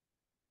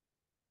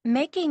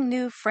 Making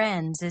new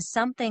friends is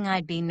something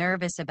I'd be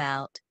nervous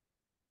about.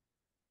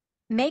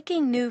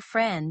 Making new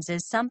friends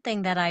is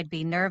something that I'd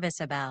be nervous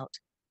about.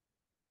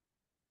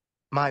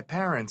 My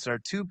parents are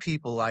two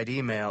people I'd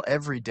email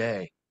every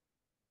day.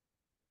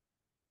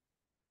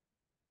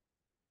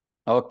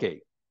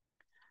 Okay.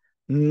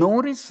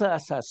 Notice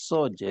as a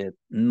subject,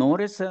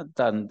 notice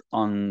that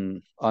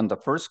on the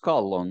first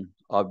column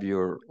of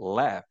your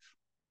left,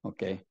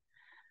 okay,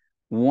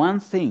 one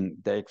thing,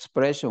 the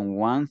expression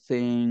one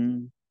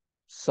thing,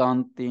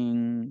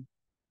 something,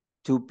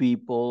 two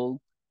people,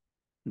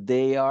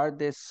 they are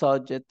the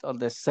subject of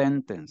the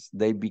sentence.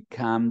 They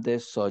become the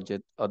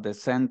subject of the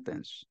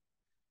sentence.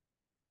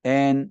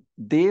 And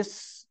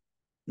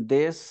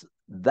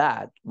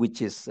that,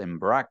 which is in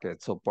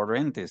brackets or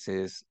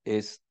parentheses,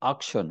 is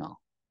optional.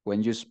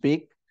 When you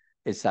speak,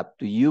 it's up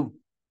to you.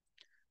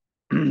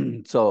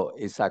 So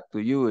it's up to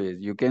you.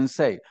 You can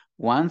say,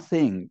 one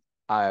thing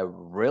I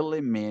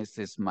really miss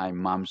is my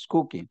mom's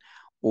cooking.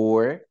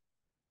 Or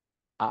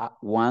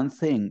one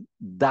thing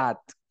that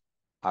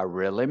I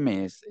really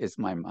miss is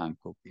my mom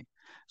cooking.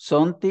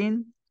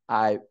 Something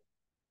I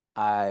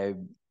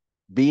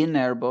be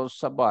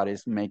nervous about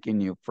is making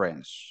new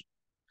friends.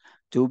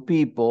 Two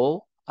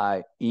people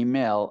I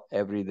email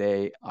every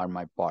day are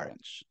my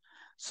parents.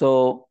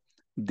 So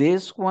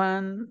this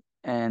one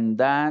and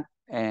that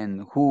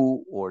and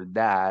who or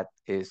that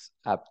is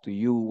up to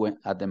you when,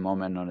 at the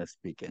moment of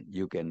speaking.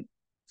 You can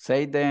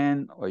say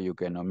them or you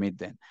can omit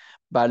them.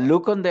 But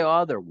look on the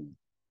other one.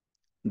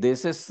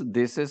 This is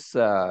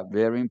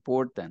very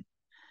important.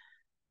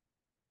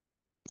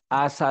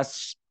 As a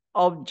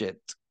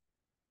object,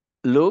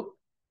 look,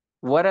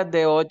 what are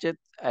the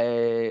objects?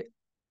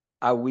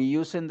 Are we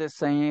using the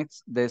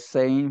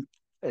same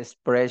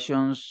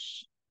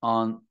expressions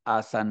on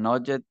as an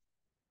object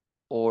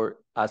or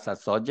as a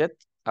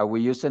subject? Are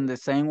we using the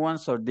same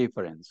ones or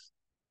different?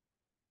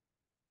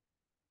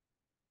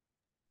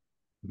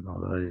 No,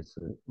 that is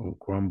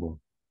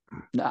crumble.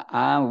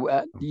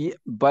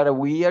 But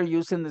we are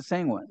using the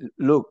same one.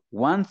 Look,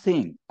 one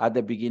thing at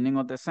the beginning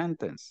of the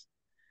sentence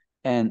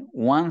and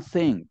one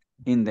thing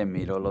in the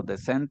middle of the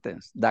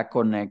sentence that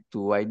connect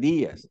two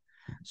ideas.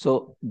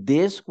 So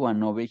this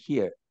one over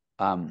here,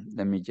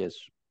 let me just,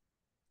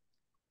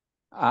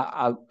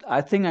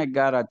 I think I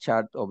got a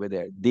chart over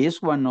there.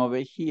 This one over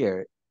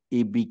here,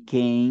 it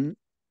became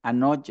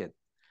an object,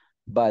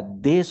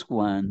 but this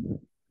one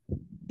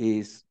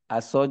is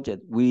a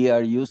subject. We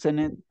are using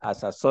it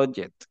as a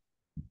subject,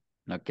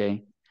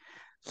 okay?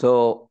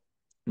 So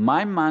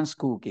my mom's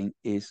cooking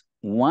is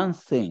one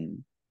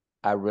thing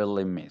I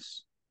really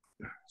miss.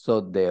 So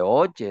the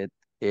object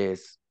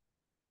is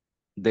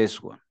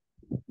this one,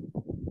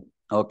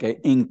 okay?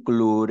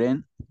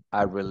 Including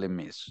I really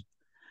miss.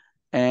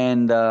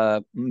 And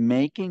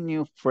making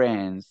new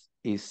friends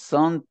is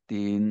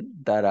something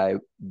that I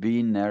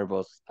be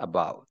nervous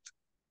about.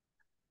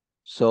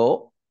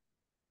 So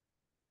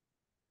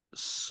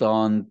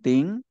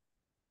something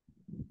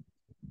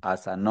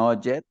as an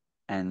object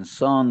and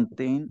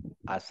something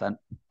as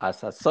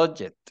a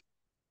subject.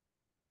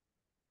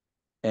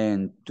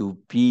 And to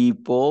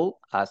people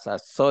as a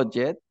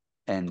subject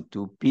and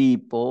to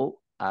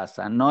people as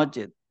an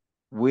object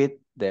with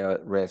the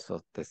rest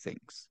of the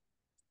things.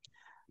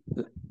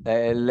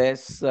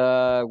 Let's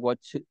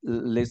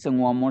listen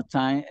one more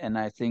time, and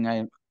I think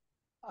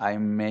I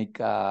make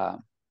a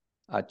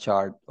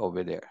chart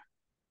over there.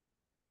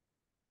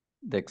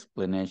 The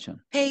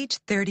explanation. Page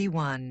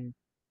 31.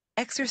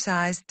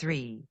 Exercise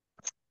 3.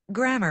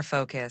 Grammar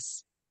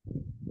focus.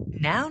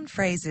 Noun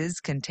phrases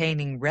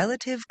containing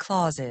relative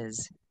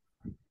clauses.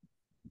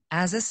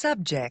 As a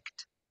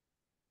subject.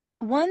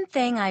 One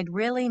thing I'd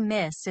really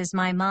miss is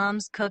my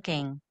mom's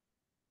cooking.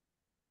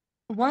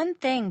 One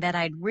thing that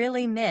I'd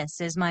really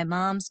miss is my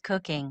mom's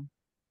cooking.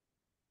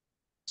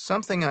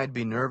 Something I'd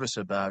be nervous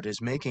about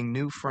is making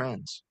new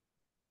friends.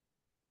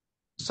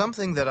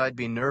 Something that I'd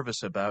be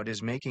nervous about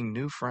is making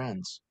new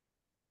friends.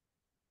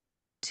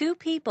 Two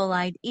people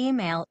I'd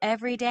email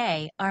every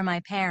day are my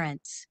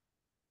parents.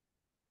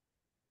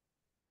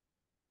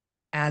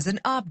 As an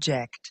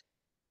object.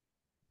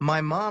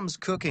 My mom's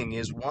cooking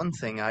is one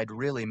thing I'd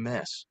really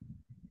miss.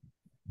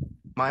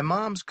 My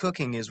mom's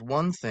cooking is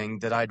one thing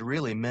that I'd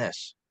really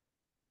miss.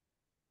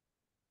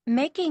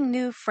 Making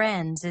new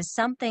friends is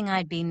something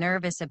I'd be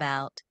nervous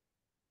about.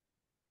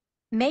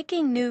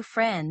 Making new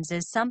friends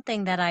is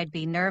something that I'd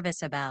be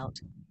nervous about.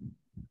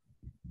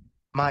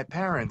 My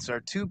parents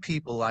are two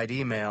people I'd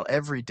email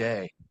every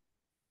day.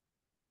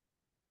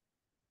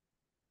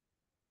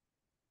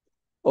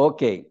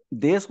 Okay,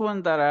 this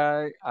one that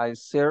I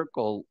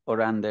circle or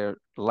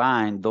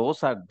underline,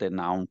 those are the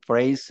noun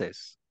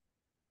phrases.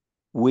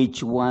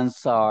 Which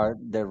ones are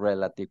the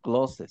relative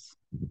clauses?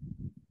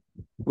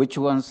 Which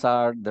ones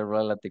are the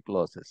relative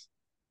clauses?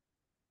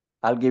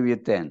 I'll give you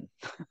 10.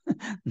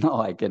 No,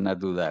 I cannot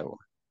do that one.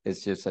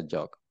 It's just a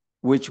joke.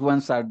 Which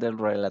ones are the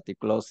relative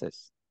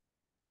clauses?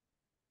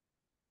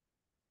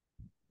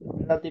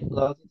 Relative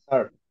clauses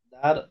are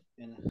that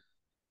and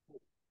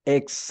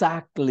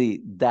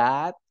Exactly,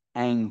 that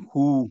and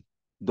who.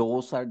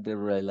 Those are the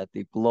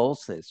relative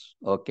clauses,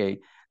 okay?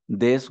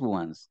 These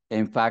ones.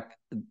 In fact,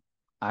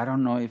 I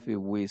don't know if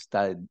we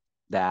started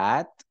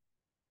that,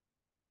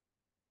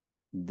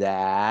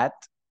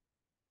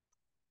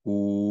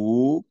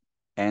 who,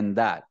 and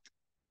that.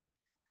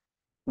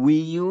 We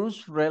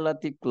use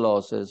relative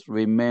clauses,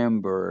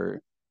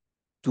 remember,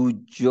 to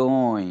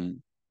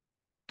join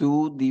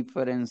two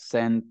different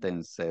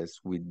sentences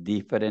with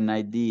different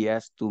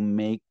ideas to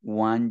make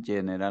one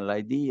general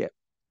idea.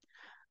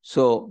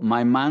 So,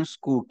 my mom's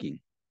cooking,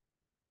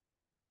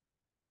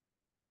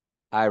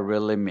 I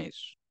really miss.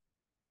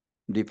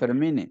 Different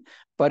meaning.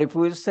 But if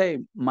we say,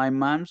 my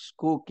mom's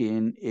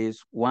cooking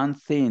is one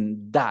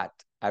thing that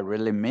I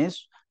really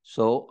miss,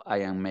 so I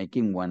am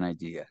making one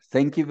idea.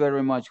 Thank you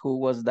very much. Who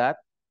was that?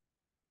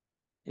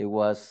 It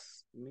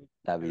was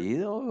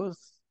David or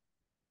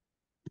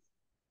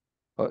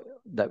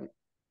David?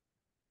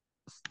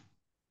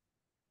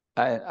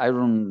 I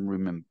don't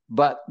remember,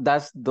 but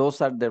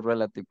those are the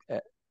relative.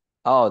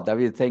 Oh,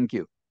 David, thank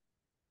you.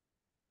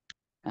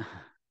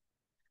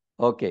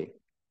 Okay,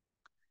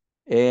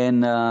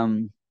 and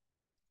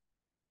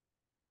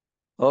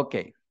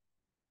okay.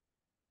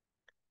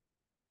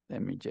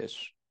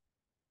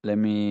 Let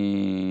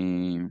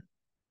me.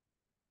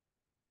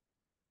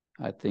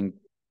 I think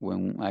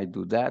when I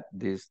do that,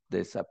 this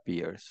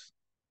disappears.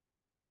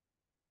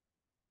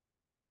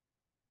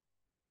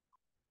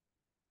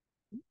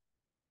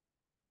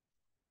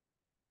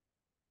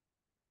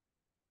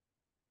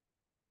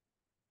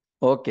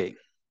 Okay.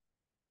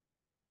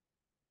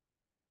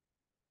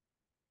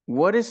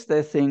 What is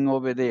the thing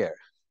over there?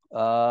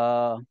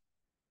 I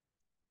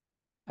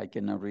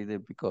cannot read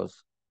it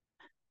because,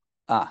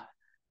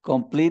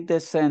 complete the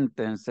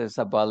sentences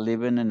about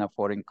living in a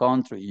foreign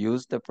country.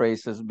 Use the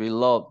phrases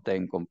below,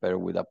 then compare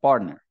with a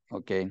partner,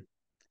 okay?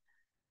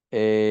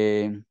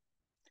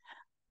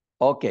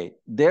 Okay,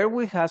 there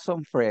we have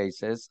some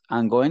phrases.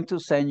 I'm going to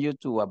send you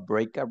to a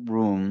breakout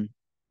room,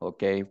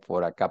 okay,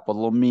 for a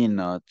couple of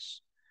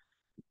minutes.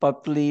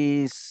 But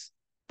please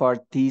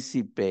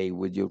participate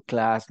with your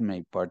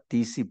classmate,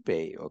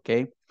 participate,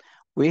 okay?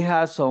 We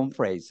have some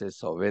phrases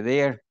over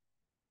there.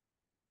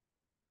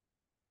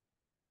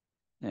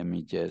 Let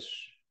me just,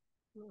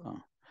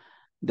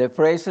 the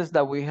phrases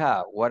that we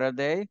have, what are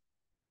they?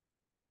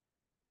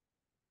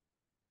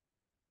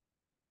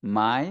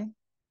 My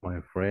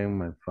friend,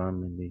 my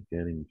family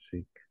getting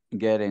sick.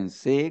 Getting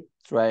sick,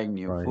 trying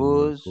new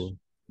foods, food,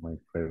 My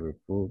favorite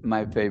food.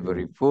 My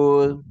favorite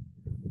food.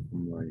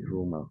 My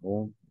room at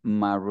home.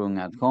 My room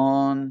at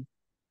home.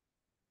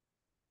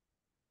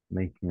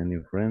 Making a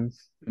new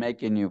friends.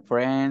 Making new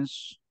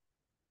friends.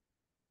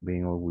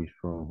 Being always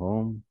from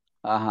home.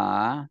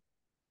 Uh-huh.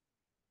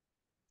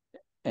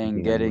 And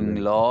Being getting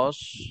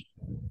lost.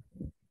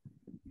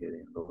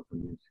 Getting lost in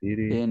a new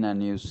city. In a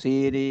new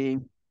city.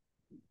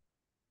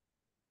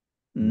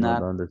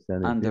 Not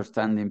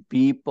understanding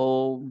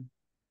people.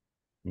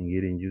 And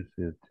getting used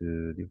to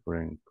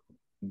different.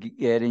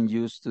 Getting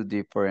used to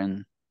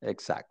different,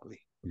 exactly.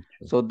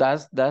 So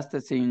that's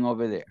the thing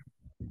over there.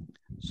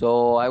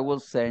 So I will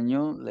send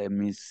you, let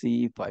me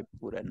see if I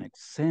put an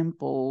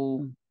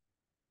example.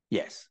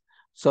 Yes.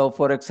 So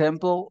for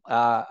example,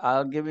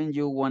 I'll giving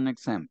you one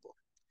example.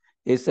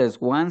 It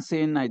says, one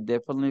thing I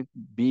definitely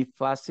be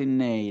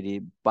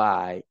fascinated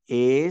by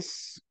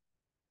is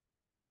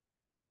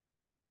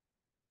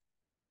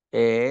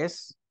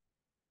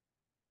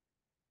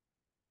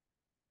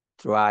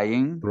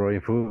trying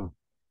food.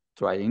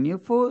 Trying new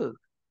food.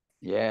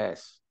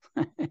 Yes.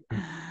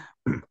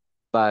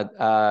 But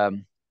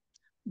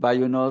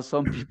you know,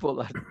 some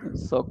people are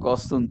so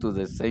accustomed to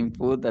the same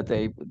food that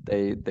they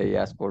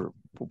ask for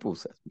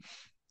pupusas.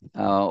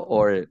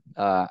 Or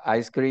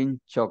ice cream,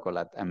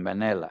 chocolate, and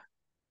vanilla.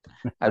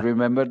 I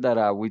remember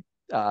that we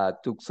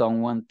took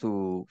someone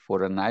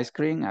for an ice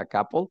cream, a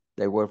couple.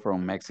 They were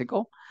from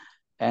Mexico,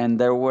 and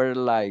there were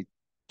like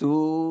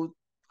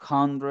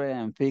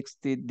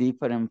 250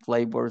 different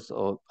flavors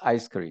of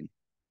ice cream,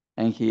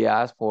 and he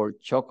asked for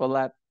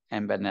chocolate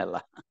and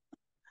vanilla.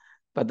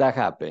 But that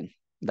happened.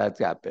 That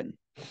happened.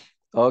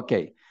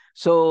 Okay,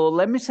 so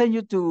let me send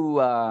you to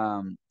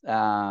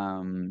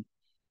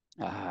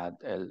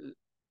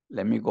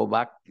let me go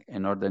back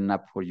in order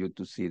not for you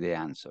to see the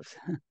answers.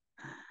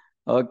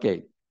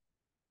 Okay.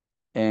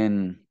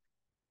 And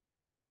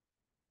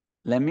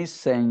let me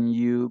send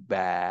you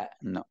back.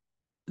 No,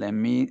 let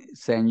me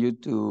send you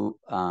to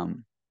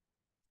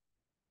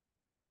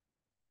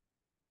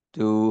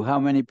how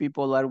many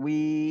people are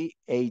we?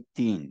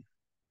 18.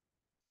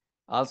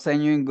 I'll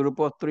send you in group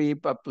of 3,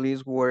 but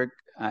please work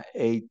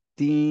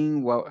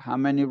 18. Well, how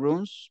many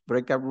rooms?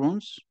 Breakout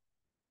rooms?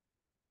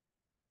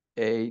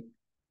 8,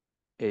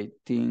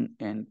 18,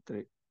 and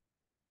 3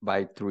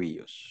 by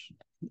 3.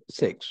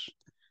 6.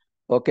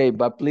 Okay,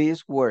 but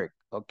please work,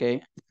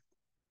 okay?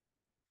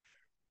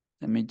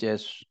 Let me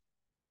just,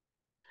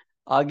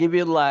 I'll give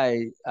you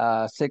like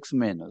 6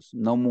 minutes,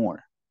 no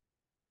more.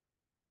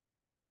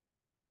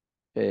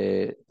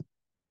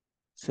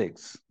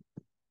 6.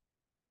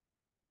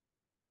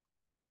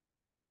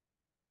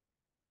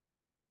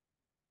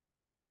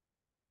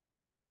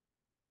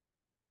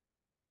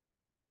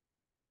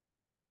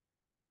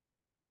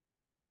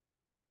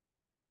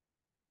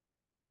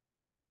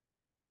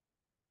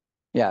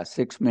 Yeah,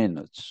 6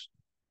 minutes.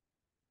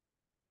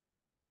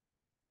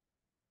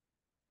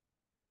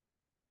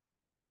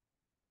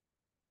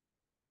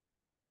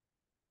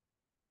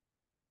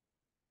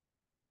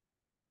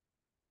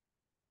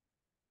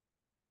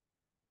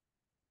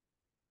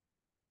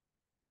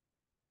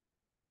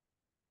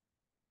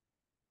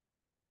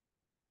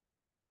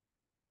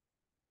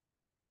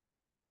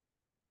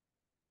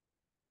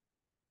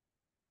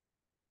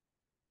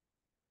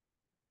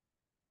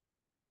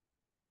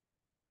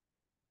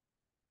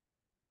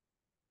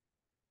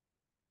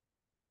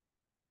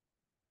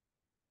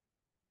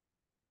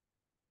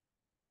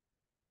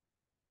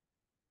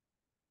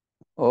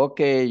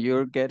 Okay,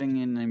 you're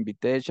getting an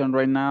invitation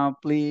right now.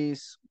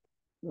 Please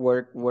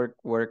work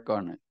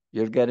on it.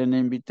 You're getting an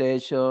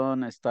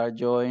invitation, start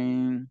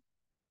joining.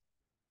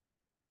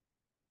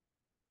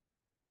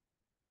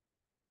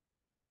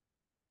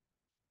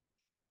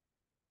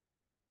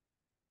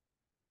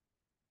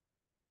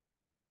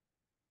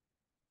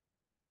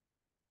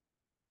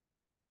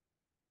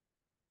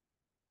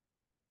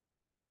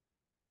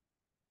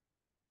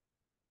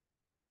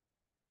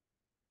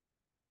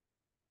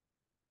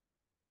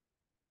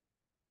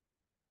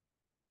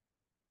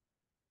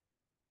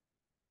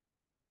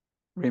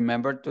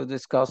 Remember to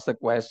discuss the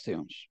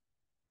questions.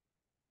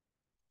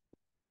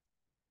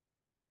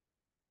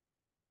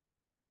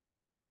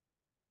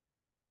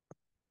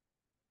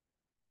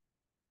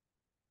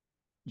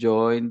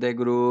 Join the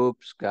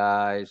groups,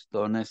 guys.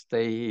 Don't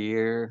stay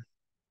here.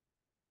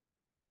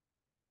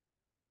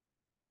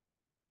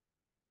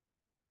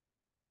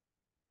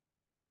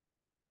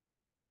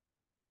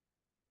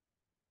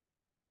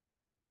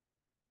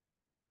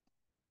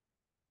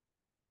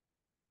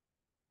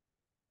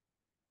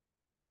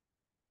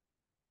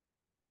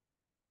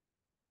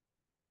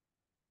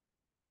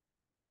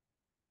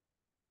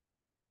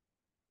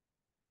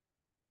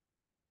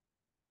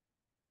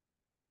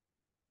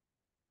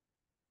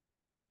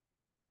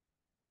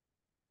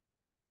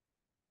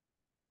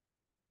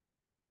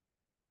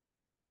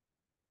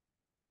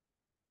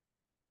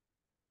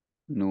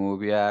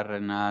 Nubia,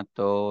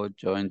 Renato,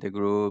 join the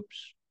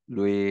groups.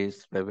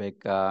 Luis,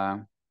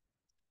 Rebecca.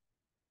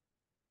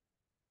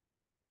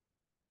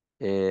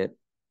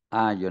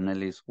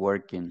 Jonel is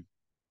working.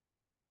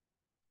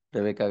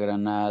 Rebecca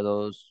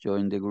Granados,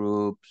 join the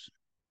groups.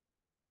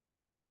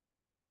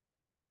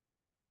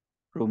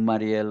 Ruth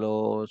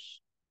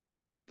Marielos,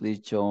 please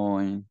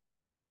join.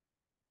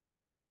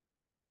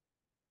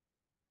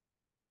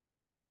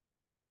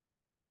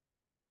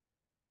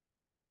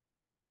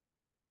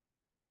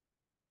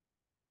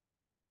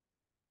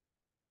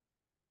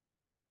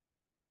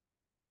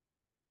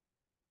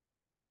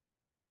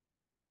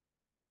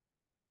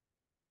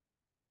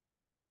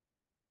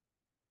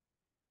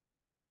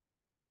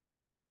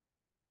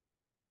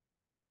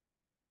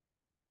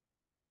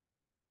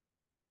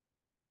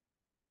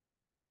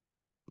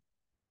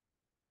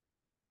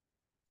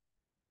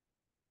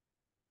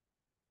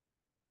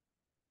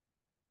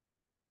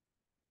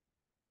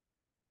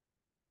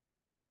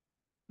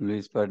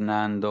 Luis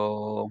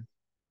Fernando,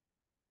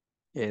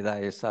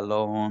 Eda de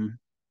Salón.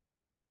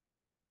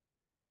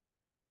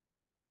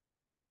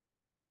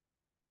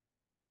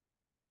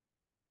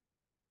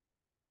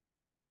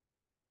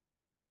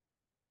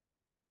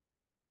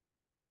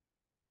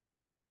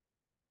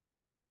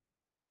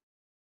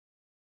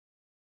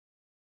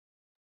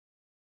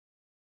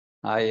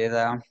 Hi,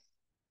 Eda.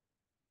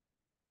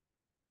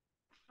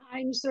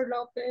 Hi, Mr.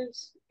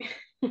 Lopez.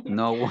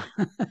 No.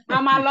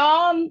 I'm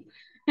alone.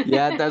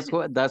 Yeah,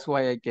 that's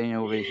why I came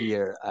over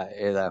here,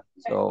 Eda.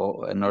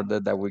 So in order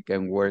that we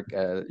can work,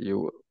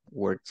 you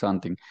work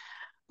something.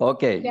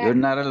 Okay, Yeah. you're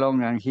not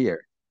alone. I'm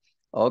here.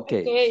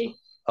 Okay. Okay.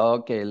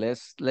 Okay,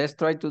 let's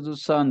try to do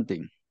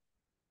something.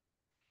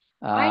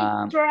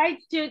 I tried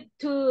to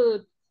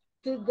do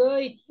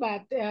it,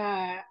 but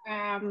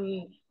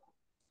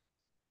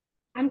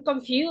I'm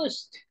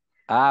confused.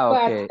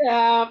 Okay.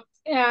 But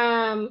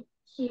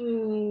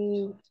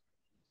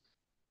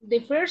the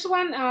first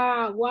one,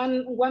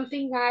 one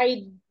thing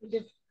I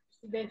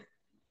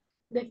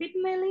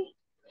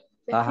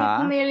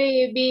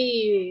definitely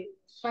be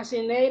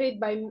fascinated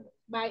by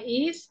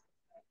is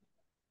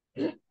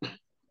I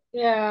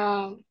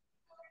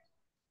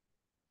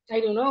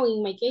don't know,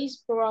 in my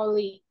case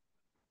probably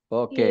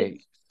Okay,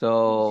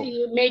 so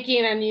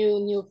making a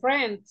new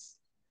friends.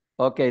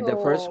 okay, the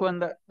first one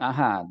that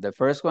the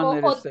first one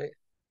that is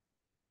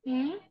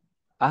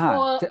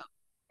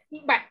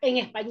en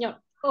español.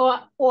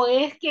 O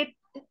es que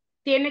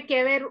tiene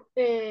que ver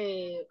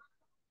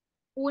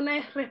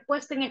una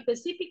respuesta en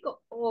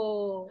específico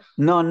o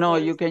no,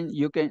 you can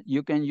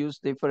use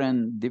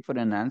different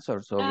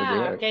answers over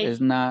there. Okay. It's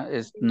not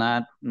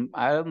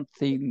I don't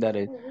think that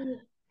it.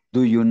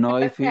 Do you know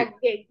if you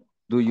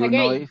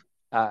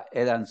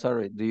Ed, I'm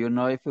sorry, do you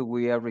know if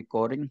we are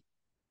recording?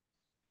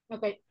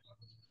 Okay.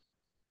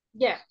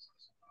 Yeah.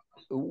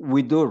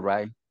 We do,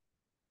 right?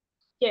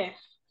 Yeah.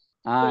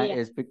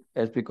 Yeah.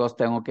 Es because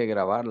tengo que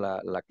grabar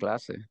la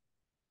clase.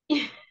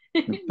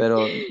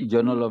 Pero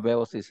yo no lo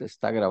veo si se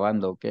está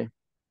grabando, ¿ok?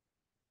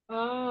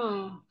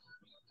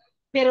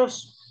 Pero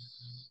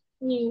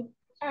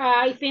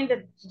I think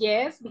that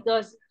yes,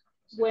 because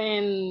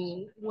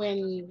when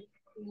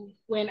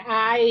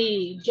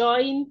I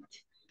joined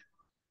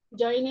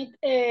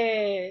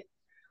it,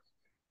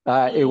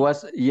 it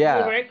was,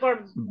 yeah,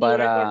 but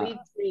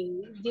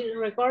the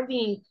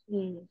recording.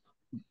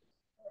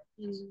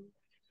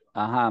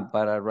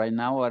 But right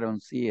now I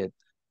don't see it.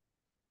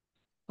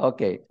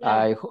 Okay,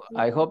 Yeah.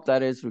 I hope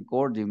that is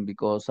recording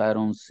because I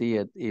don't see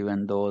it,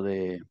 even though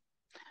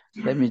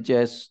let me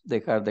just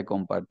dejar de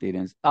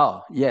compartir.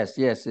 Oh, yes,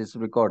 it's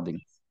recording.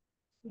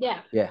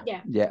 Yeah.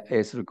 Yeah,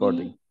 it's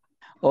recording.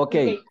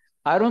 Okay.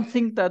 I don't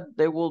think that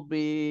there will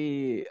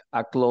be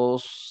a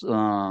close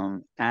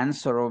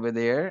answer over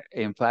there.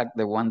 In fact,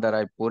 the one that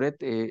I put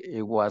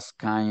it was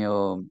kind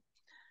of,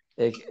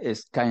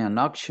 it's kind of an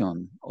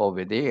auction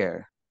over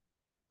there.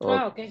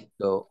 Okay.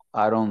 So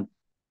I don't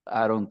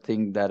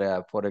think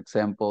that, for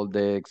example,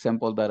 the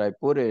example that I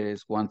put it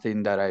is one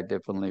thing that I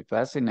definitely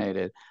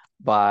fascinated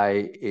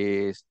by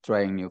is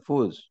trying new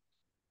foods.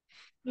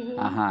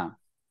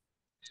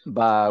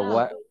 But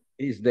what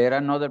is there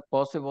another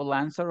possible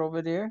answer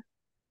over there?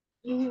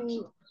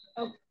 In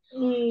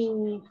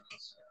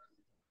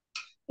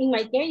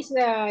my case,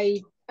 I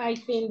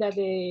think that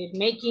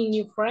making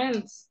new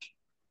friends.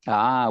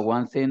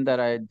 One thing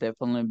that I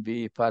definitely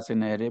be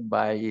fascinated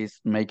by is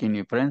making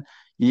new friends.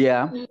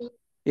 Yeah,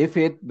 if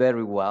it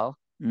very well.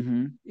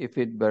 If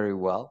it very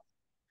well.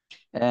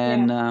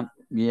 And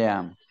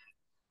yeah,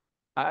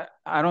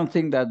 I don't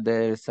think that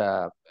there's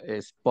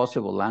is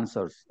possible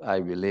answers, I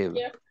believe.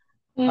 Yeah.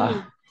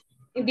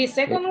 The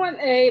second one,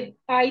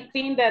 I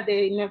think that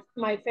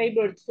my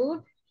favorite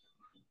food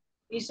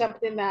is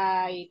something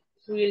that I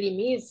really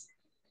miss.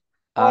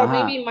 Or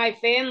maybe my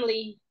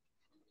family.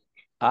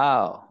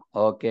 Oh,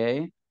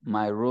 okay.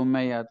 My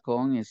roommate at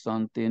home is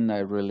something I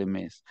really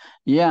miss.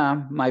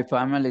 Yeah, my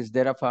family, is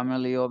there a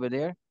family over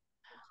there?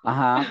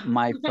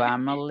 My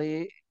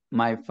family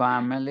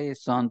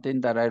is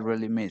something that I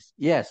really miss.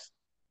 Yes,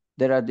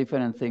 there are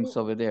different things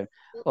over there.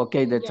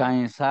 Okay, the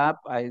time is up.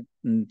 I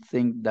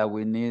think that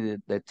we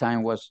needed, the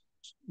time was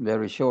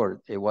very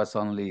short. It was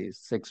only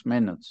 6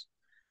 minutes.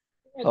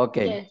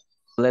 Okay,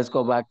 let's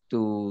go back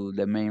to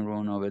the main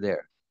room over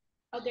there.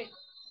 Okay.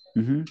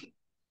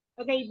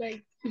 Okay,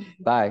 bye.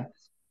 Bye.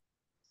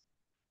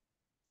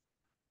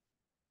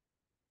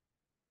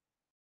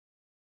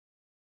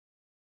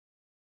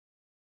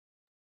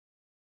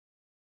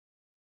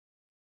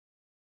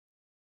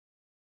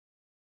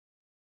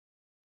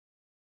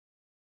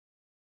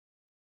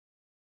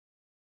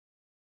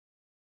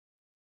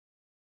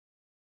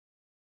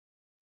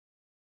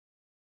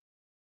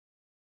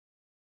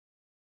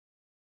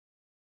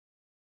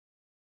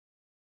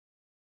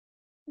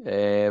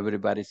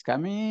 Everybody's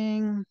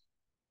coming.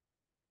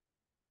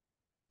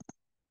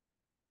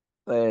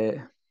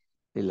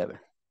 11.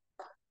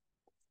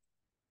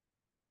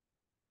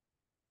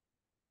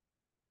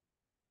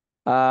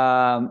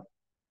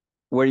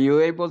 Were you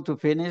able to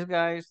finish,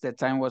 guys? The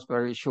time was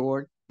very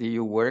short. Do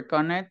you work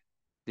on it?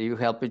 Do you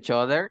help each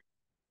other?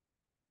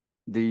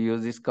 Do you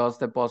discuss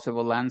the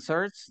possible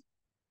answers?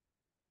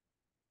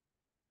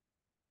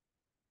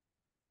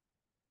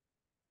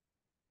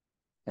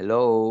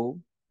 Hello?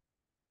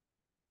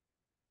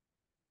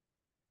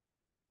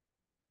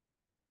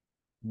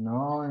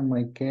 No, in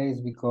my case,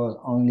 because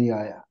only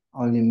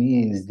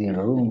me is the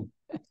room.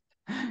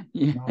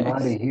 Yes.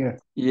 Nobody here.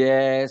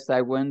 Yes, I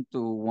went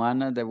to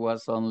one and there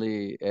was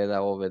only Eda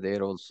over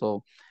there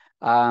also.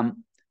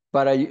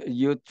 But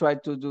you try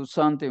to do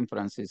something,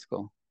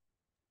 Francisco,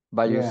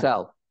 by Yeah.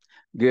 yourself.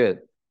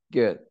 Good,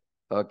 good.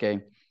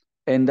 Okay.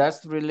 And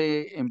that's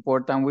really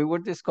important. We were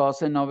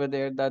discussing over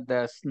there that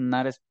there's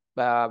not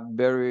a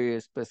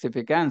very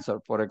specific answer.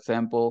 For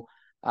example,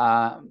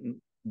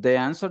 the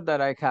answer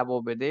that I have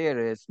over there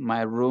is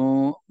my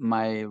room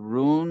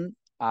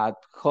at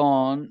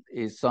home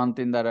is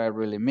something that I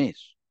really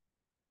miss.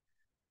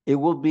 It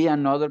would be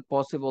another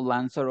possible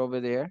answer over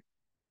there.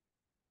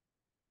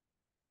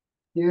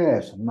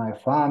 Yes, my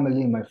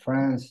family, my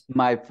friends.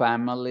 My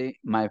family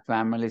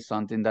is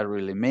something that I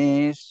really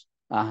miss.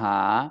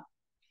 My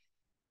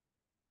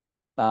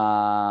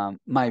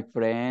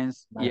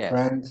friends. My Yes.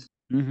 friends.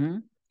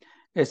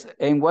 Yes.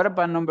 And what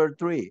about number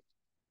 3?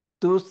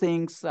 2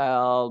 things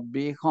I'll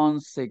be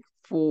homesick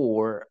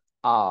for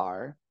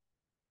are.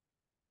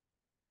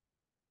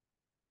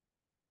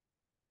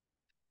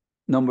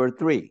 Number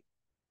 3.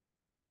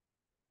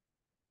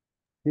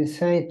 The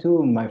same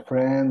too, my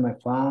friend, my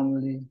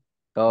family.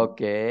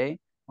 Okay.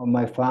 Or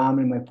my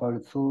family, my father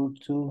too.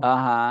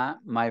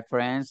 My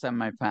friends and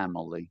my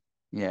family.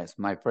 Yes,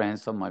 my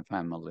friends and my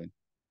family.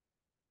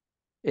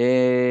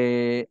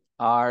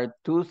 Are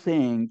 2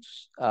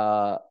 things.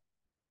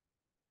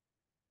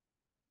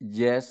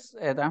 Yes,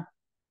 Eda?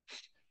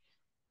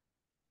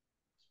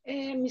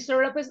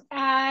 Mr. Lopez,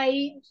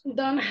 I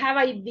don't have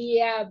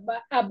idea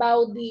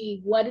about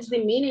what is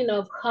the meaning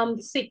of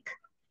homesick.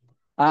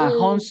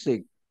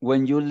 Homesick,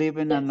 when you live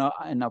in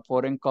a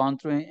foreign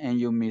country and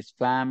you miss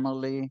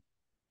family,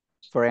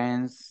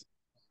 friends,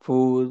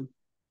 food,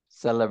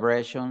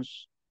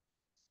 celebrations.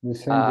 The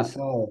same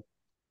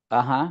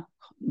desire.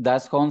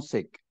 That's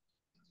homesick.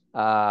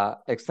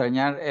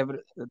 Extrañar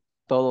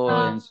todo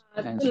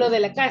en lo de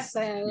la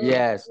casa.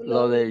 Yes,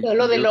 lo del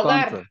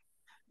hogar. country.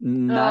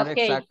 Not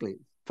exactly.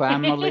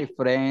 Family,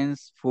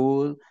 friends,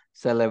 food,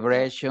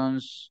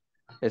 celebrations,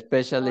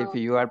 especially if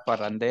you are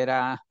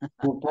parrandera.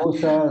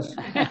 Pupusas.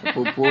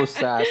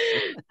 Pupusas.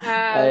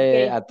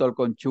 Okay. Atol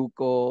con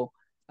chuco,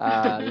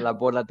 las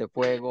bolas de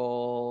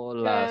fuego,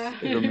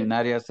 las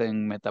luminarias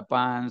en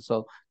Metapan.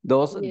 So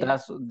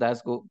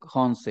that's good,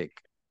 homesick.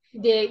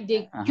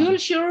 The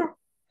culture,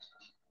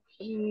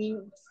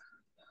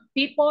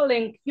 people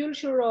and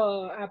culture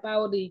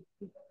about the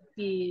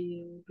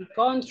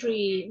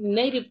country,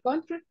 native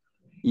country.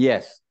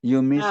 Yes,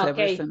 you miss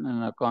everything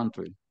in a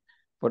country.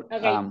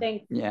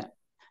 Thanks. Yeah.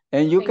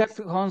 And you get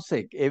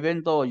homesick,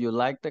 even though you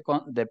like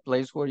the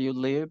place where you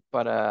live,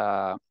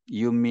 but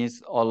you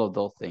miss all of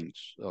those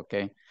things,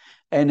 okay?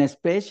 And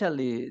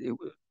especially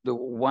the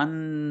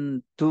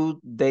 1-2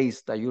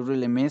 days that you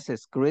really miss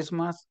is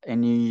Christmas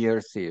and New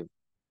Year's Eve.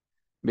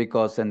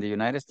 Because in the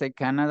United States,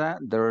 Canada,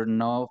 there are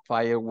no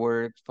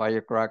fireworks,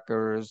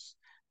 firecrackers,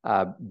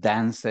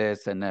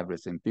 dances, and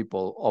everything.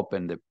 People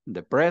open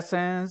the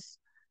presents,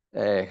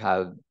 they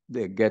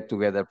get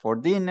together for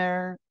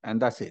dinner,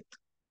 and that's it.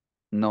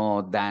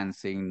 No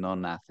dancing, no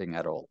nothing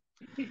at all.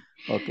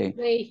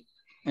 Okay.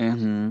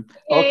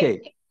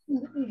 Okay.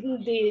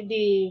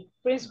 The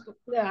principal,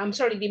 I'm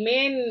sorry, the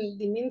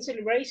main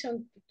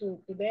celebration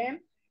to them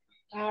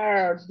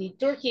are the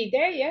Turkey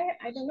Day, yeah?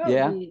 I don't know.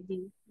 Yeah.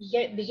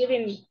 The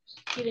giving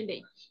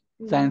day.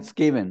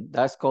 Thanksgiving.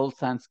 That's called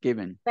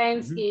Thanksgiving.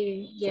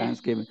 Thanksgiving, yeah.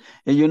 Thanksgiving.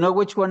 And you know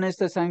which one is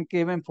the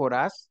Thanksgiving for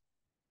us?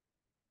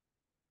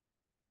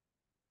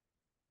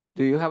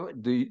 Do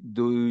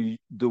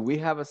we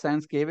have a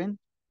Thanksgiving?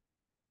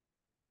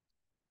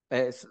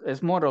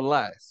 It's more or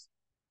less.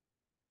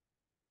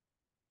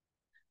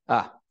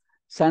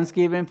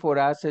 Thanksgiving for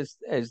us es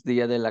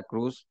Día de la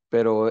Cruz,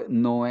 pero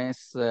no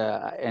es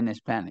en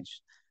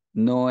Spanish.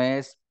 No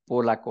es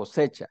por la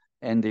cosecha.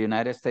 En the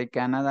United States,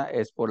 Canada,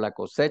 es por la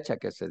cosecha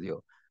que se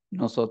dio.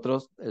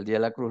 Nosotros el Día de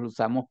la Cruz lo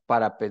usamos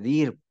para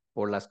pedir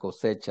por las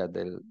cosechas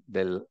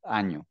del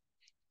año.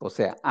 O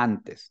sea,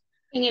 antes.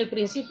 En el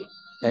principio.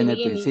 En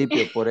el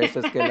principio, por eso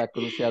es que la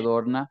cruz se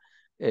adorna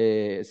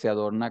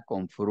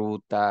con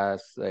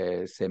frutas,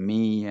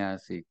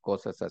 semillas y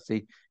cosas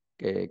así,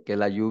 que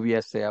la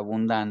lluvia sea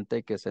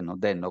abundante, que se nos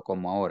dé, no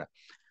como ahora.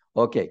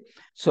 Okay,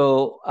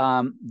 so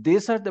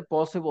these are the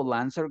possible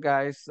answer,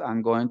 guys.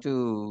 I'm going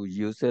to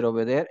use it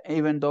over there,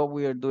 even though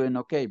we are doing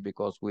okay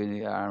because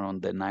we are on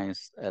the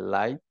nice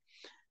line.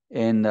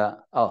 And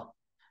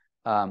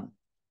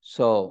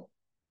so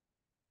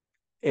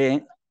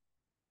and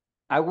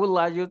I will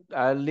allow you,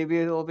 I'll leave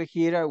it over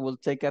here. I will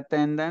take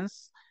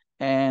attendance.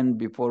 And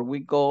before we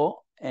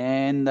go,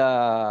 and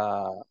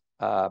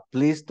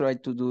please try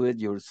to do it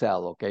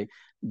yourself, okay?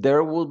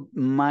 There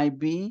might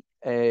be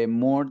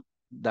more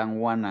than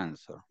one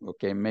answer,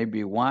 okay?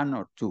 Maybe one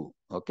or two,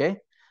 okay?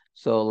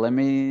 So let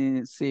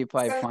me see if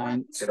I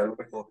find.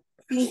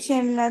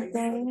 Teacher, that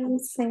they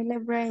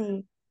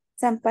celebrate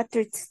St.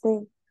 Patrick's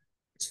Day.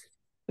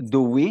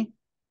 Do we?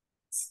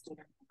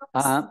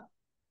 I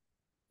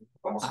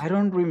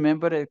don't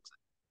remember it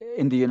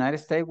in the United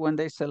States when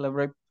they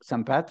celebrate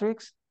St.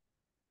 Patrick's.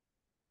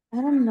 I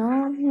don't know,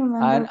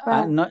 I remember,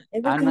 but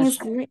everything is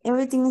sure. green.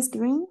 Everything is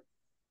green.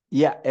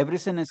 Yeah,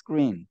 everything is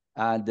green.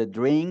 The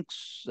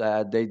drinks,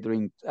 they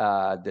drink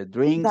the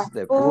drinks,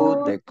 the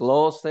food, the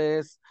clothes,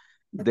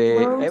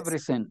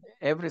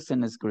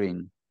 everything is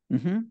green.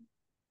 Mm-hmm.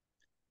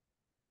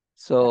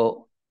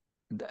 So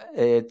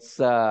it's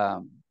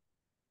everything.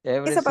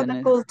 It's about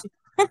the culture.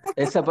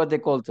 It's about the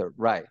culture,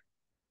 right?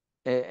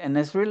 And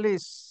it's really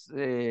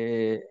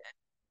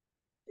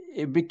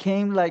it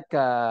became like,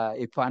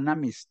 if I'm not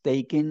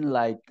mistaken,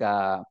 like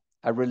a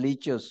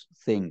religious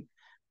thing.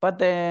 But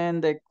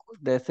then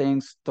the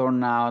things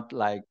turn out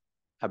like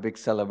a big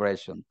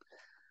celebration.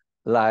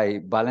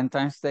 Like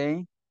Valentine's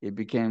Day, it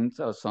became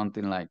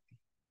something like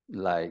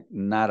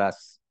not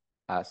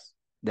as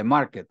the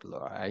market,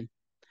 right?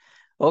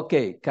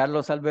 Okay,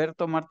 Carlos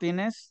Alberto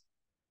Martinez.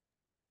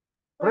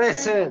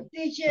 Present.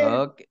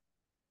 Okay.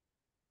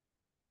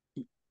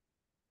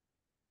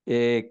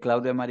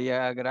 Claudia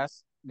María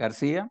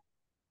García.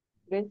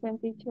 Present,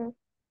 teacher.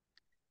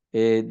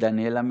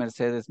 Daniela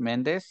Mercedes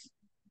Méndez.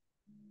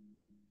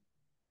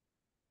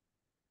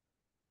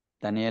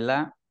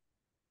 Daniela.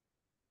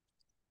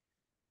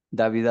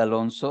 David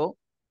Alonso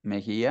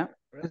Mejía.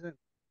 Present.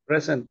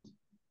 Present.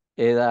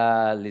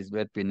 Eda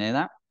Lisbeth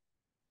Pineda.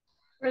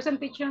 Present,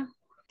 teacher.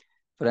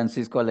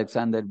 Francisco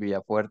Alexander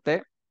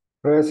Villafuerte.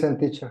 Present,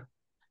 teacher.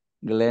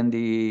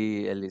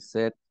 Glendy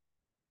Elisette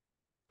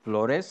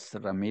Flores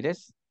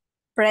Ramírez.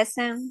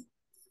 Present.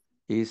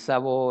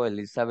 Isabo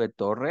Elizabeth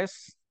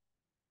Torres.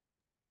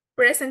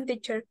 Present,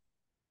 teacher.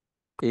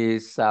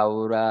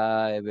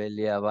 Isaura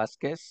Evelia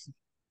Vázquez.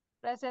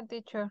 Present,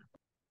 teacher.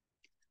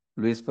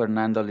 Luis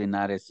Fernando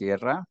Linares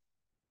Sierra.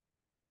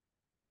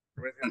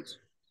 Present.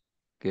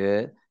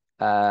 Good.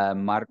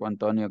 Marco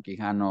Antonio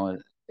Quijano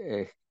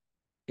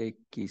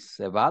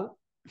Xebal.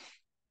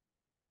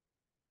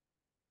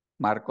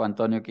 Marco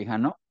Antonio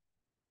Quijano.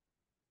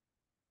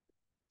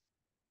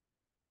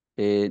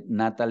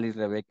 Natalie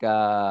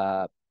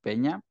Rebeca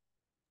Peña.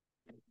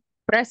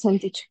 Present,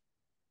 teacher.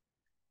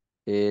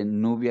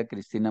 Nubia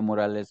Cristina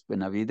Morales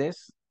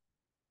Benavides.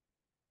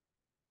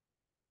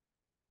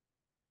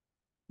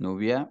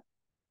 Nubia.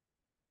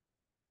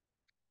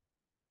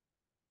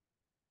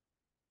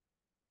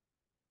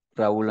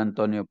 Raúl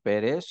Antonio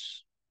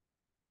Pérez.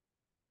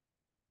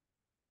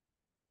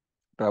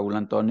 Raúl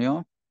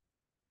Antonio.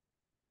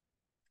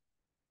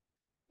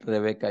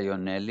 Rebecca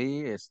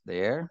Ionelli is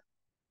there.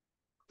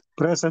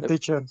 Present,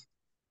 teacher.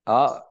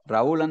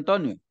 Raúl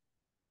Antonio.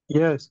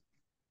 Yes.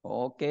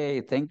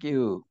 Okay, thank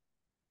you.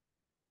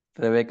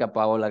 Rebeca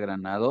Paola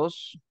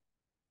Granados.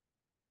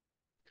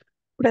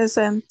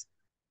 Present.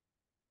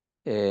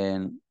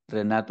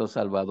 Renato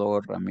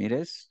Salvador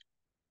Ramírez.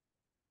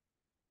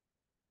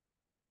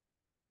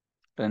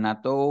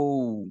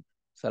 Renato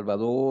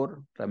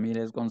Salvador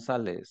Ramírez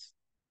González.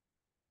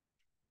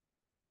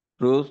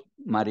 Ruth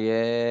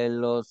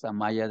Marielos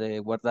Amaya de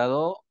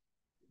Guardado.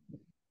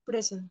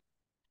 Present.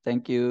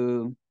 Thank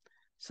you.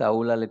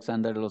 Saúl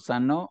Alexander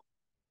Lozano.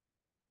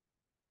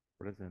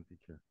 Present,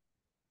 teacher.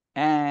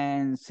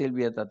 And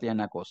Silvia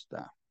Tatiana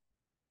Costa.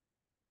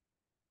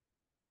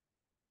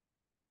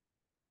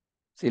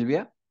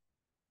 Silvia.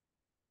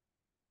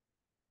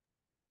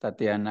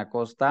 Tatiana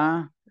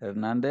Costa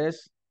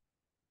Hernández.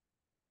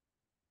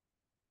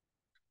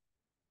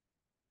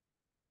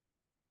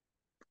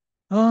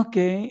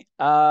 Okay,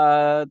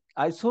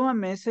 I saw a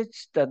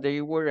message that they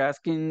were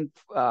asking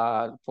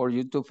for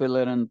you to fill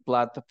it in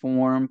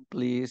platform.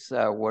 Please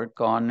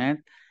work on it.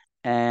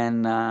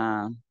 And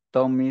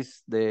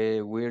Tommy's,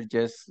 we're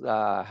just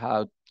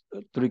have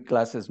 3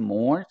 classes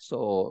more.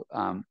 So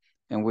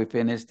and we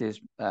finish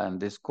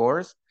this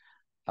course.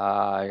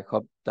 I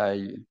hope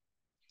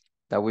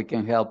that we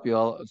can help you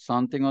all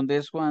something on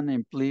this one.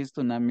 And please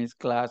do not miss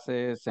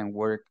classes and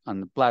work on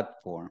the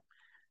platform.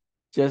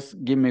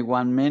 Just give me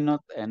 1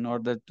 minute in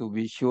order to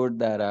be sure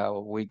that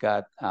we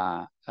got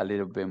a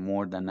little bit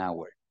more than an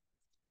hour.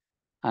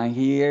 And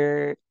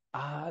here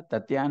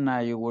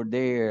Tatiana, you were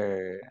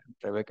there.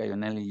 Rebecca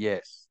Yonelli,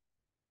 yes.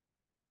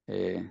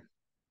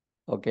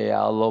 Okay,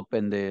 I'll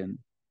open the,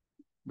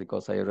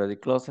 because I already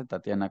closed it.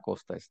 Tatiana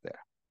Costa is there.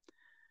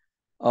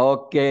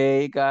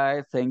 Okay,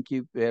 guys, thank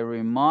you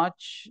very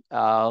much.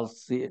 I'll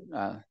see,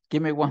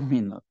 give me 1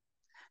 minute.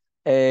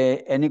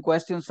 Any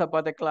questions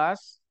about the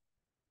class?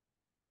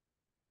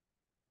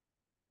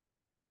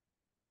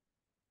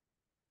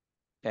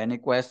 Any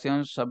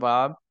questions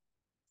about?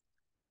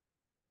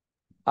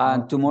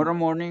 And tomorrow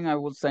morning, I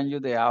will send you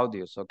the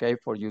audios, okay,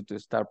 for you to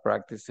start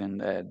practicing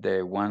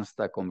the ones,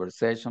 the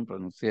conversation,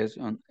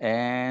 pronunciation,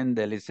 and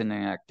the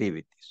listening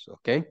activities,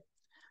 okay?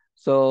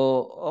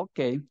 So,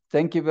 okay,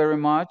 thank you very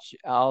much.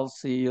 I'll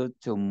see you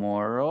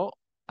tomorrow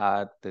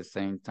at the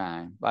same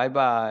time.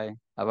 Bye-bye.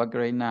 Have a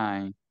great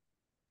night.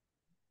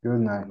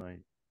 Good night.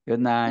 Good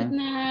night. Good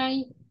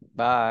night.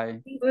 Bye.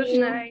 Good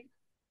night.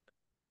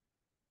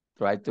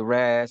 Try to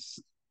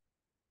rest.